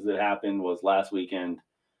news that happened was last weekend.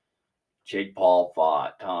 Jake Paul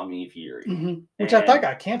fought Tommy Fury, which I thought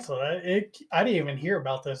got canceled. I didn't even hear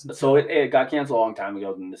about this. So it got canceled a long time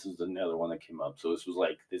ago, and this is another one that came up. So this was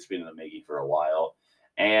like it's been in the making for a while.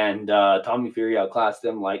 And Tommy Fury outclassed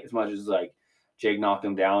him like as much as like Jake knocked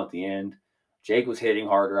him down at the end. Jake was hitting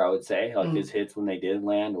harder, I would say. Like his hits when they did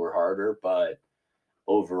land were harder, but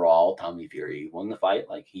overall, Tommy Fury won the fight.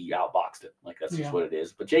 Like he outboxed it. Like that's just what it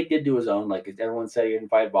is. But Jake did do his own. Like everyone said, he didn't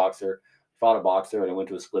fight a boxer. Fought a boxer and it went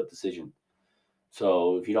to a split decision.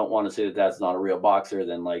 So if you don't want to say that that's not a real boxer,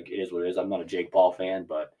 then like it is what it is. I'm not a Jake Paul fan,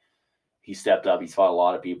 but he stepped up. He's fought a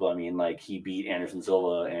lot of people. I mean, like he beat Anderson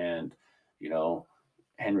Silva and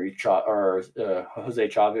Henry Jose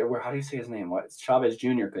Chavez. How do you say his name? Chavez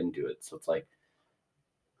Jr. couldn't do it. So it's like,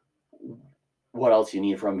 what else you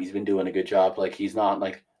need from him? He's been doing a good job. Like he's not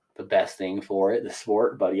like the best thing for the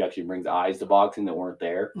sport, but he actually brings eyes to boxing that weren't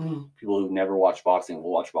there. People who never watch boxing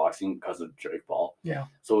will watch boxing because of Jake Paul. Yeah.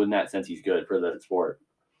 So in that sense, he's good for the sport.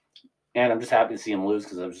 And I'm just happy to see him lose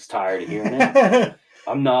because I'm just tired of hearing it.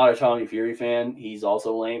 I'm not a Tommy Fury fan. He's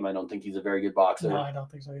also lame. I don't think he's a very good boxer. No, I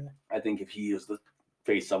don't think so either. I think if he is to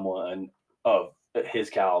face someone of his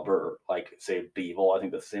caliber, like say Beevil, I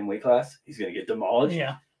think that's the same weight class, he's gonna get demolished.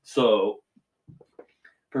 Yeah. So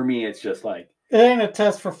for me, it's just like it ain't a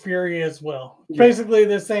test for Fury as well. Yeah. Basically,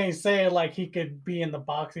 this ain't saying like he could be in the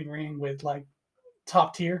boxing ring with like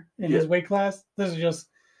top tier in his weight class. This is just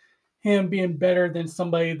him being better than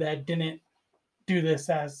somebody that didn't do this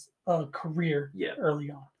as a career early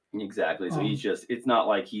on. Exactly. So he's just, it's not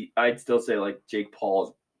like I'd still say like Jake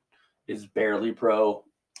Paul is barely pro,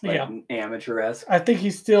 like amateur-esque. I think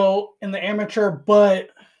he's still in the amateur, but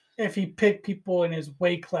if he picked people in his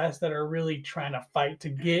weight class that are really trying to fight to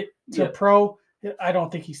get to pro, I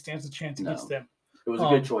don't think he stands a chance against them. It was a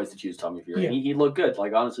good choice to choose Tommy Fury. Yeah. He looked good.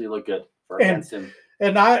 Like, honestly, he looked good against him.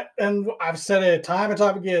 And I've said it time and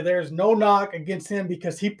time again, there's no knock against him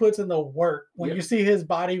because he puts in the work. When you see his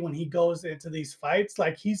body when he goes into these fights,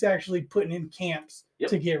 like he's actually putting in camps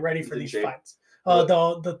to get ready for these fights.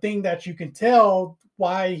 The thing that you can tell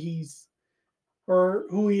why he's or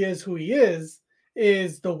who he is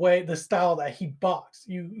the style that he boxes.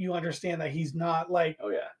 You understand that he's not like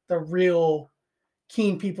the real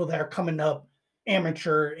keen people that are coming up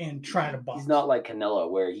amateur and trying to box. He's not like Canelo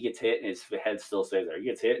where he gets hit and his head still stays there. He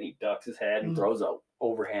gets hit and he ducks his head and throws a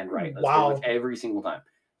overhand right. That's every single time.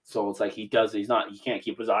 So it's like he can't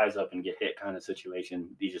keep his eyes up and get hit kind of situation.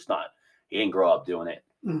 He's just not. He didn't grow up doing it.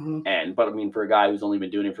 But I mean, for a guy who's only been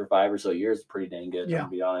doing it for 5 or so years, it's pretty dang good, to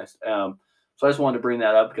be honest. So I just wanted to bring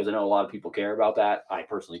that up because I know a lot of people care about that. I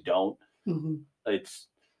personally don't. It's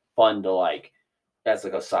fun to like, that's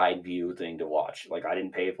like a side view thing to watch. Like I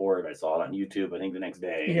didn't pay for it. I saw it on YouTube, I think the next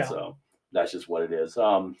day. So that's just what it is.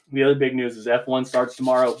 The other big news is F1 starts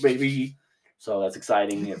tomorrow, baby. So that's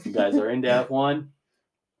exciting. If you guys are into F1,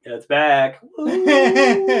 it's back.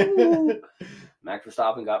 Max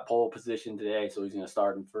Verstappen got pole position today, so he's going to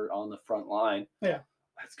start on the front line. Yeah.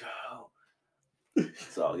 Let's go.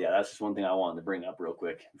 So, yeah, that's just one thing I wanted to bring up real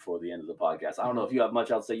quick before the end of the podcast. I don't know if you have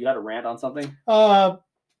much else to say. You had a rant on something?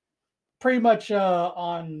 Pretty much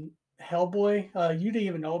on Hellboy. You didn't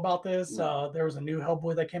even know about this. No. There was a new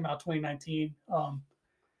Hellboy that came out 2019,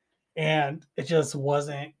 and it just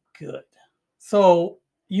wasn't good. So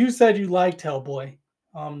you said you liked Hellboy,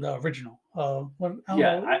 the original.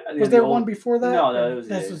 Was there one before that? No,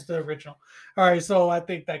 this was the original. All right, so I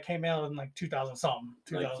think that came out in like 2000 something.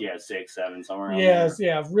 6, 7, somewhere.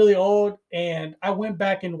 Really old. And I went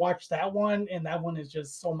back and watched that one, and that one is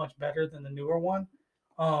just so much better than the newer one.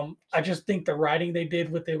 I just think the writing they did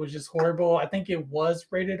with it was just horrible. I think it was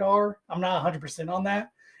rated R. I'm not 100% on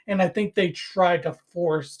that. And I think they tried to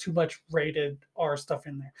force too much rated R stuff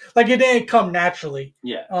in there. Like it didn't come naturally.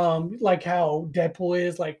 Yeah. Like how Deadpool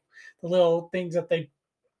is, like the little things that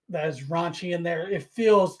is raunchy in there. It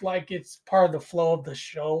feels like it's part of the flow of the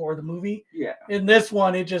show or the movie. Yeah. In this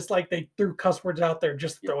one, it just like they threw cuss words out there,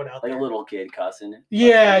 just throw it out like there. a little kid cussing.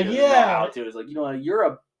 Yeah, like, It was like, you're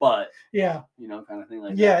a butt. Yeah. Kind of thing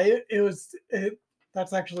like that. Yeah, it was.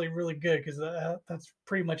 That's actually really good because that's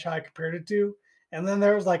pretty much how I compared it to. And then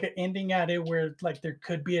there was like an ending at it where like there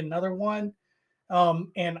could be another one,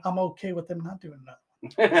 and I'm okay with them not doing another one.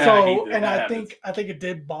 So, and I think it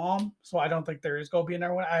did bomb, so I don't think there is going to be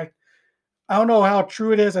another one. I don't know how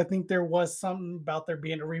true it is. I think there was something about there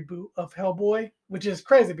being a reboot of Hellboy, which is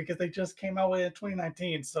crazy because they just came out with it in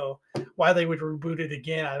 2019. So why they would reboot it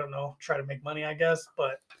again, I don't know. Try to make money, I guess.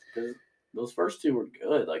 But those first two were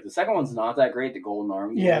good. Like the second one's not that great, the Golden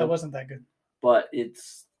Army. Yeah, it wasn't that good. But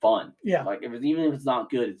it's fun. Yeah. Like even if it's not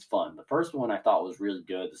good, it's fun. The first one I thought was really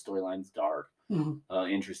good. The storyline's dark,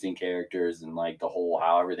 interesting characters, and like the whole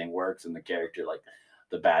how everything works, and the character like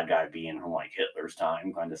the bad guy being from like Hitler's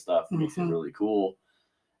time kind of stuff makes it really cool.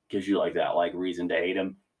 Gives you like that like reason to hate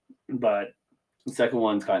him. But the second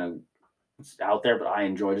one's kind of out there, but I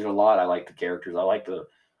enjoyed it a lot. I like the characters. I like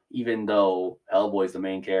even though Hellboy's the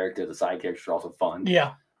main character, the side characters are also fun.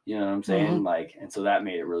 Yeah. You know what I'm saying? Like, and so that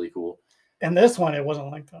made it really cool. And this one, it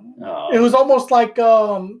wasn't like that. It was almost like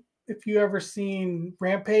if you ever seen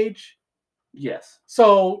Rampage. Yes.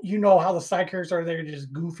 So you know how the side characters are there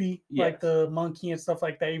just goofy, like the monkey and stuff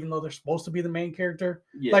like that, even though they're supposed to be the main character.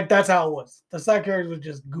 Yeah. Like that's how it was. The side characters were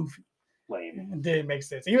just goofy. Lame. It didn't make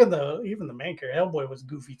sense. Even the main character, Hellboy, was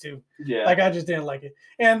goofy too. Yeah. Like I just didn't like it.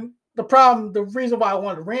 And the reason why I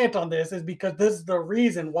wanted to rant on this is because this is the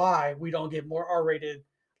reason why we don't get more R-rated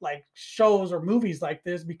like shows or movies like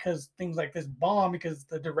this, because things like this bomb because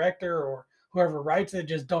the director or whoever writes it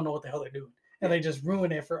just don't know what the hell they're doing. And they just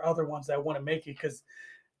ruin it for other ones that want to make it. Because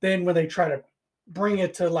then when they try to bring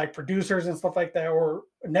it to like producers and stuff like that or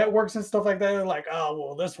networks and stuff like that, they're like, oh,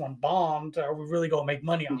 well, this one bombed. Are we really going to make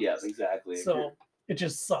money on this? Yes, exactly. So it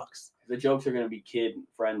just sucks. the jokes are going to be kid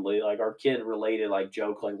friendly, like our kid related, like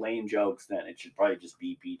joke, like lame jokes, then it should probably just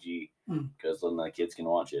be PG because then the kids can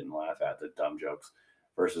watch it and laugh at the dumb jokes.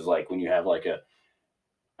 Versus like when you have like a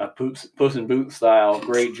Puss in Boots style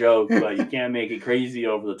great joke, but you can't make it crazy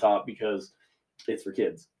over the top because it's for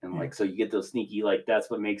kids. And like so you get those sneaky, like that's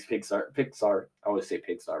what makes Pixar. I always say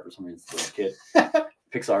Pixar for some reason it's a kid.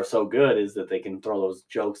 Pixar so good is that they can throw those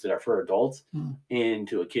jokes that are for adults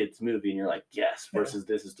into a kid's movie, and you're like, yes. Versus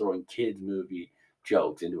this is throwing kids movie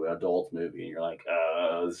jokes into an adult movie, and you're like,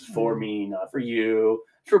 this is for me, not for you.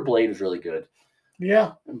 Sure, Blade was really good.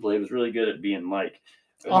 Yeah, and Blade was really good at being like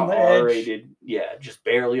on the R-rated, just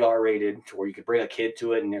barely R-rated, to where you could bring a kid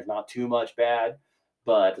to it, and there's not too much bad,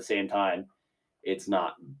 but at the same time, it's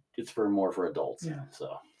not. It's more for adults. Yeah.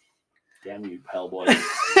 So, damn you, Hellboy.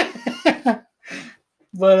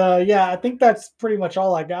 But I think that's pretty much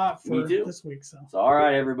all I got for this week. So all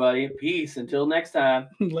right, everybody. Peace. Until next time.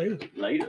 Later. Later.